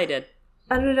be excited?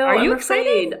 I don't know. Are you I'm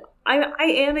afraid. excited? I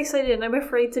am excited, and I'm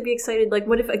afraid to be excited. Like,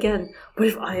 what if I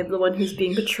am the one who's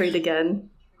being betrayed again?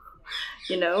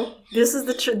 You know, this is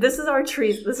this is our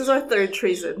treason. This is our third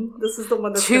treason. This is the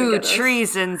one that's gonna Two get us.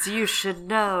 treasons you should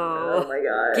know. Oh my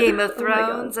god! Game of Oh my God.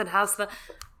 Thrones and House of the.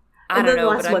 I And don't then know,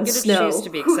 the but last I'm one, going to Snow. choose to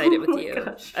be excited Oh with my you.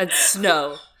 gosh. And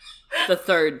Snow, the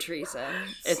third treason.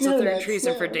 It's Snow, the third that's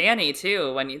treason for Snow. Dany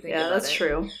too. When you think Yeah, about that's it.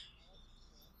 true.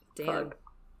 Damn, Fuck.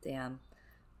 damn.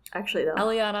 Actually, though.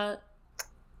 Eliana,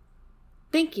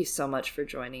 thank you so much for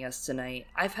joining us tonight.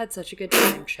 I've had such a good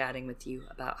time chatting with you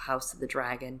about House of the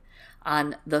Dragon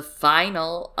on the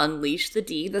final Unleash the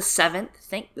D, the 7th.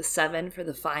 Thank the 7 for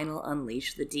the final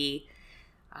Unleash the D.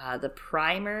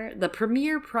 The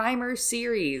premiere primer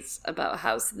series about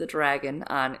House of the Dragon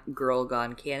on Girl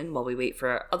Gone Canon. While we wait for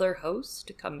our other host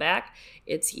to come back,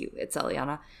 it's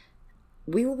Eliana.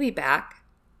 We will be back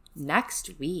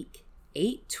next week,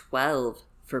 8/12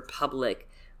 for public,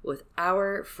 with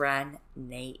our friend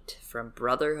Nate from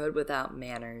Brotherhood Without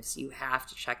Manners. You have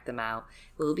to check them out.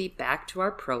 We'll be back to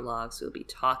our prologues. We'll be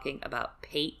talking about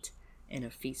Pate and A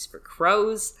Feast for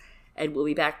Crows. And we'll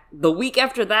be back the week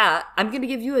after that. I'm going to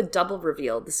give you a double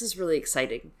reveal. This is really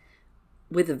exciting.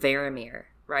 With Varamir,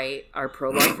 right? Our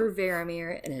prologue for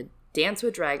Varamir and a Dance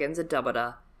with Dragons, a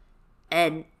Dubada.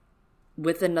 And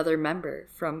with another member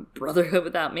from Brotherhood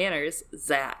Without Manners,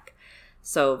 Zach.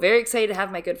 So very excited to have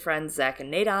my good friends Zach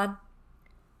and Nate on.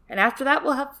 And after that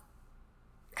we'll have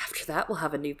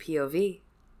a new POV.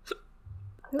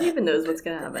 Who even knows what's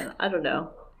gonna happen? I don't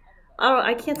know.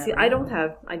 I can't see. I do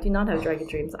not have dragon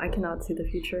dreams. I cannot see the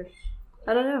future.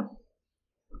 I don't know.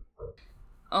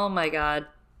 Oh my god.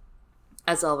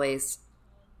 As always,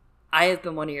 I have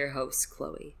been one of your hosts,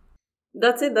 Chloe.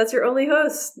 That's it. That's your only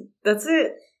host. That's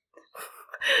it.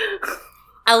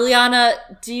 Eliana,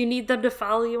 do you need them to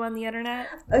follow you on the internet?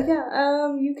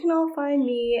 You can all find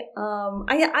me.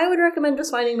 I would recommend just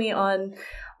finding me on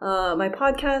my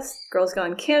podcast, Girls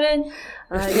Gone Canon. You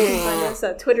can find us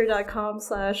at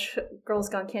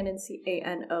twitter.com/girlsgonecanon,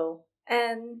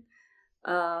 CANON.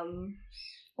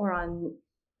 Or on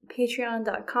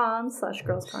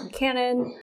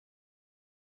patreon.com/girlsgonecanon.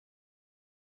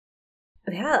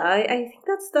 Yeah, I think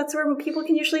that's where people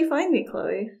can usually find me,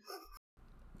 Chloe.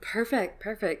 Perfect.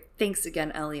 Thanks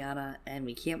again, Eliana, and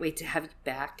we can't wait to have you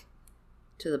back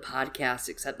to the podcast,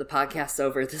 except the podcast's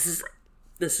over. This is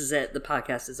it. The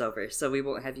podcast is over, so we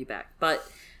won't have you back. But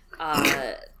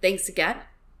thanks again,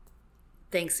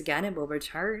 and we'll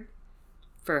return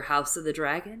for House of the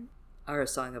Dragon, our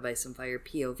Song of Ice and Fire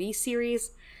POV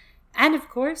series, and of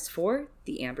course for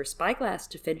the Amber Spyglass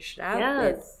to finish it out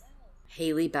with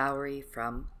Haley Bowery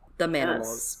from The Manimals.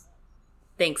 Yes.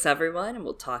 Thanks, everyone, and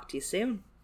we'll talk to you soon.